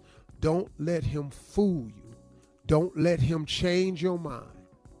destiny. Don't let him fool you. Don't let him change your mind.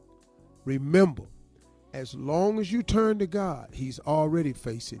 Remember, as long as you turn to God, he's already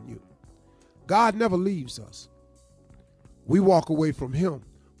facing you. God never leaves us. We walk away from him,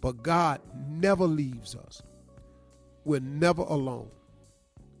 but God never leaves us. We're never alone.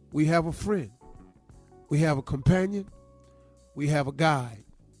 We have a friend. We have a companion. We have a guide.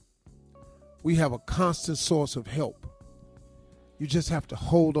 We have a constant source of help. You just have to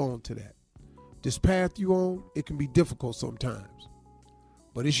hold on to that. This path you're on, it can be difficult sometimes,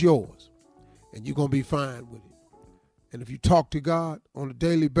 but it's yours, and you're going to be fine with it. And if you talk to God on a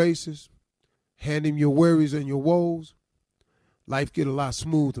daily basis, hand him your worries and your woes, life get a lot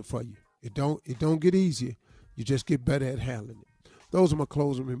smoother for you. It don't get easier. You just get better at handling it. Those are my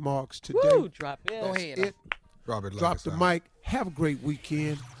closing remarks today. Woo, drop it. Go ahead. Drop the mic. Have a great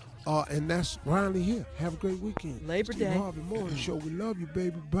weekend. And that's Riley here. Have a great weekend. Labor Steve Day. Harvey Morning Show. We love you,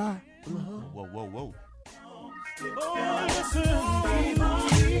 baby. Bye. Whoa, whoa, whoa.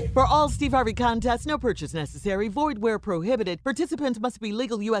 For all Steve Harvey contests, no purchase necessary, void where prohibited. Participants must be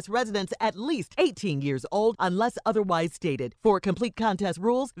legal U.S. residents at least 18 years old unless otherwise stated. For complete contest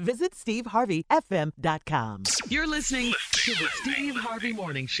rules, visit SteveHarveyFM.com. You're listening to the Steve Harvey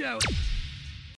Morning Show.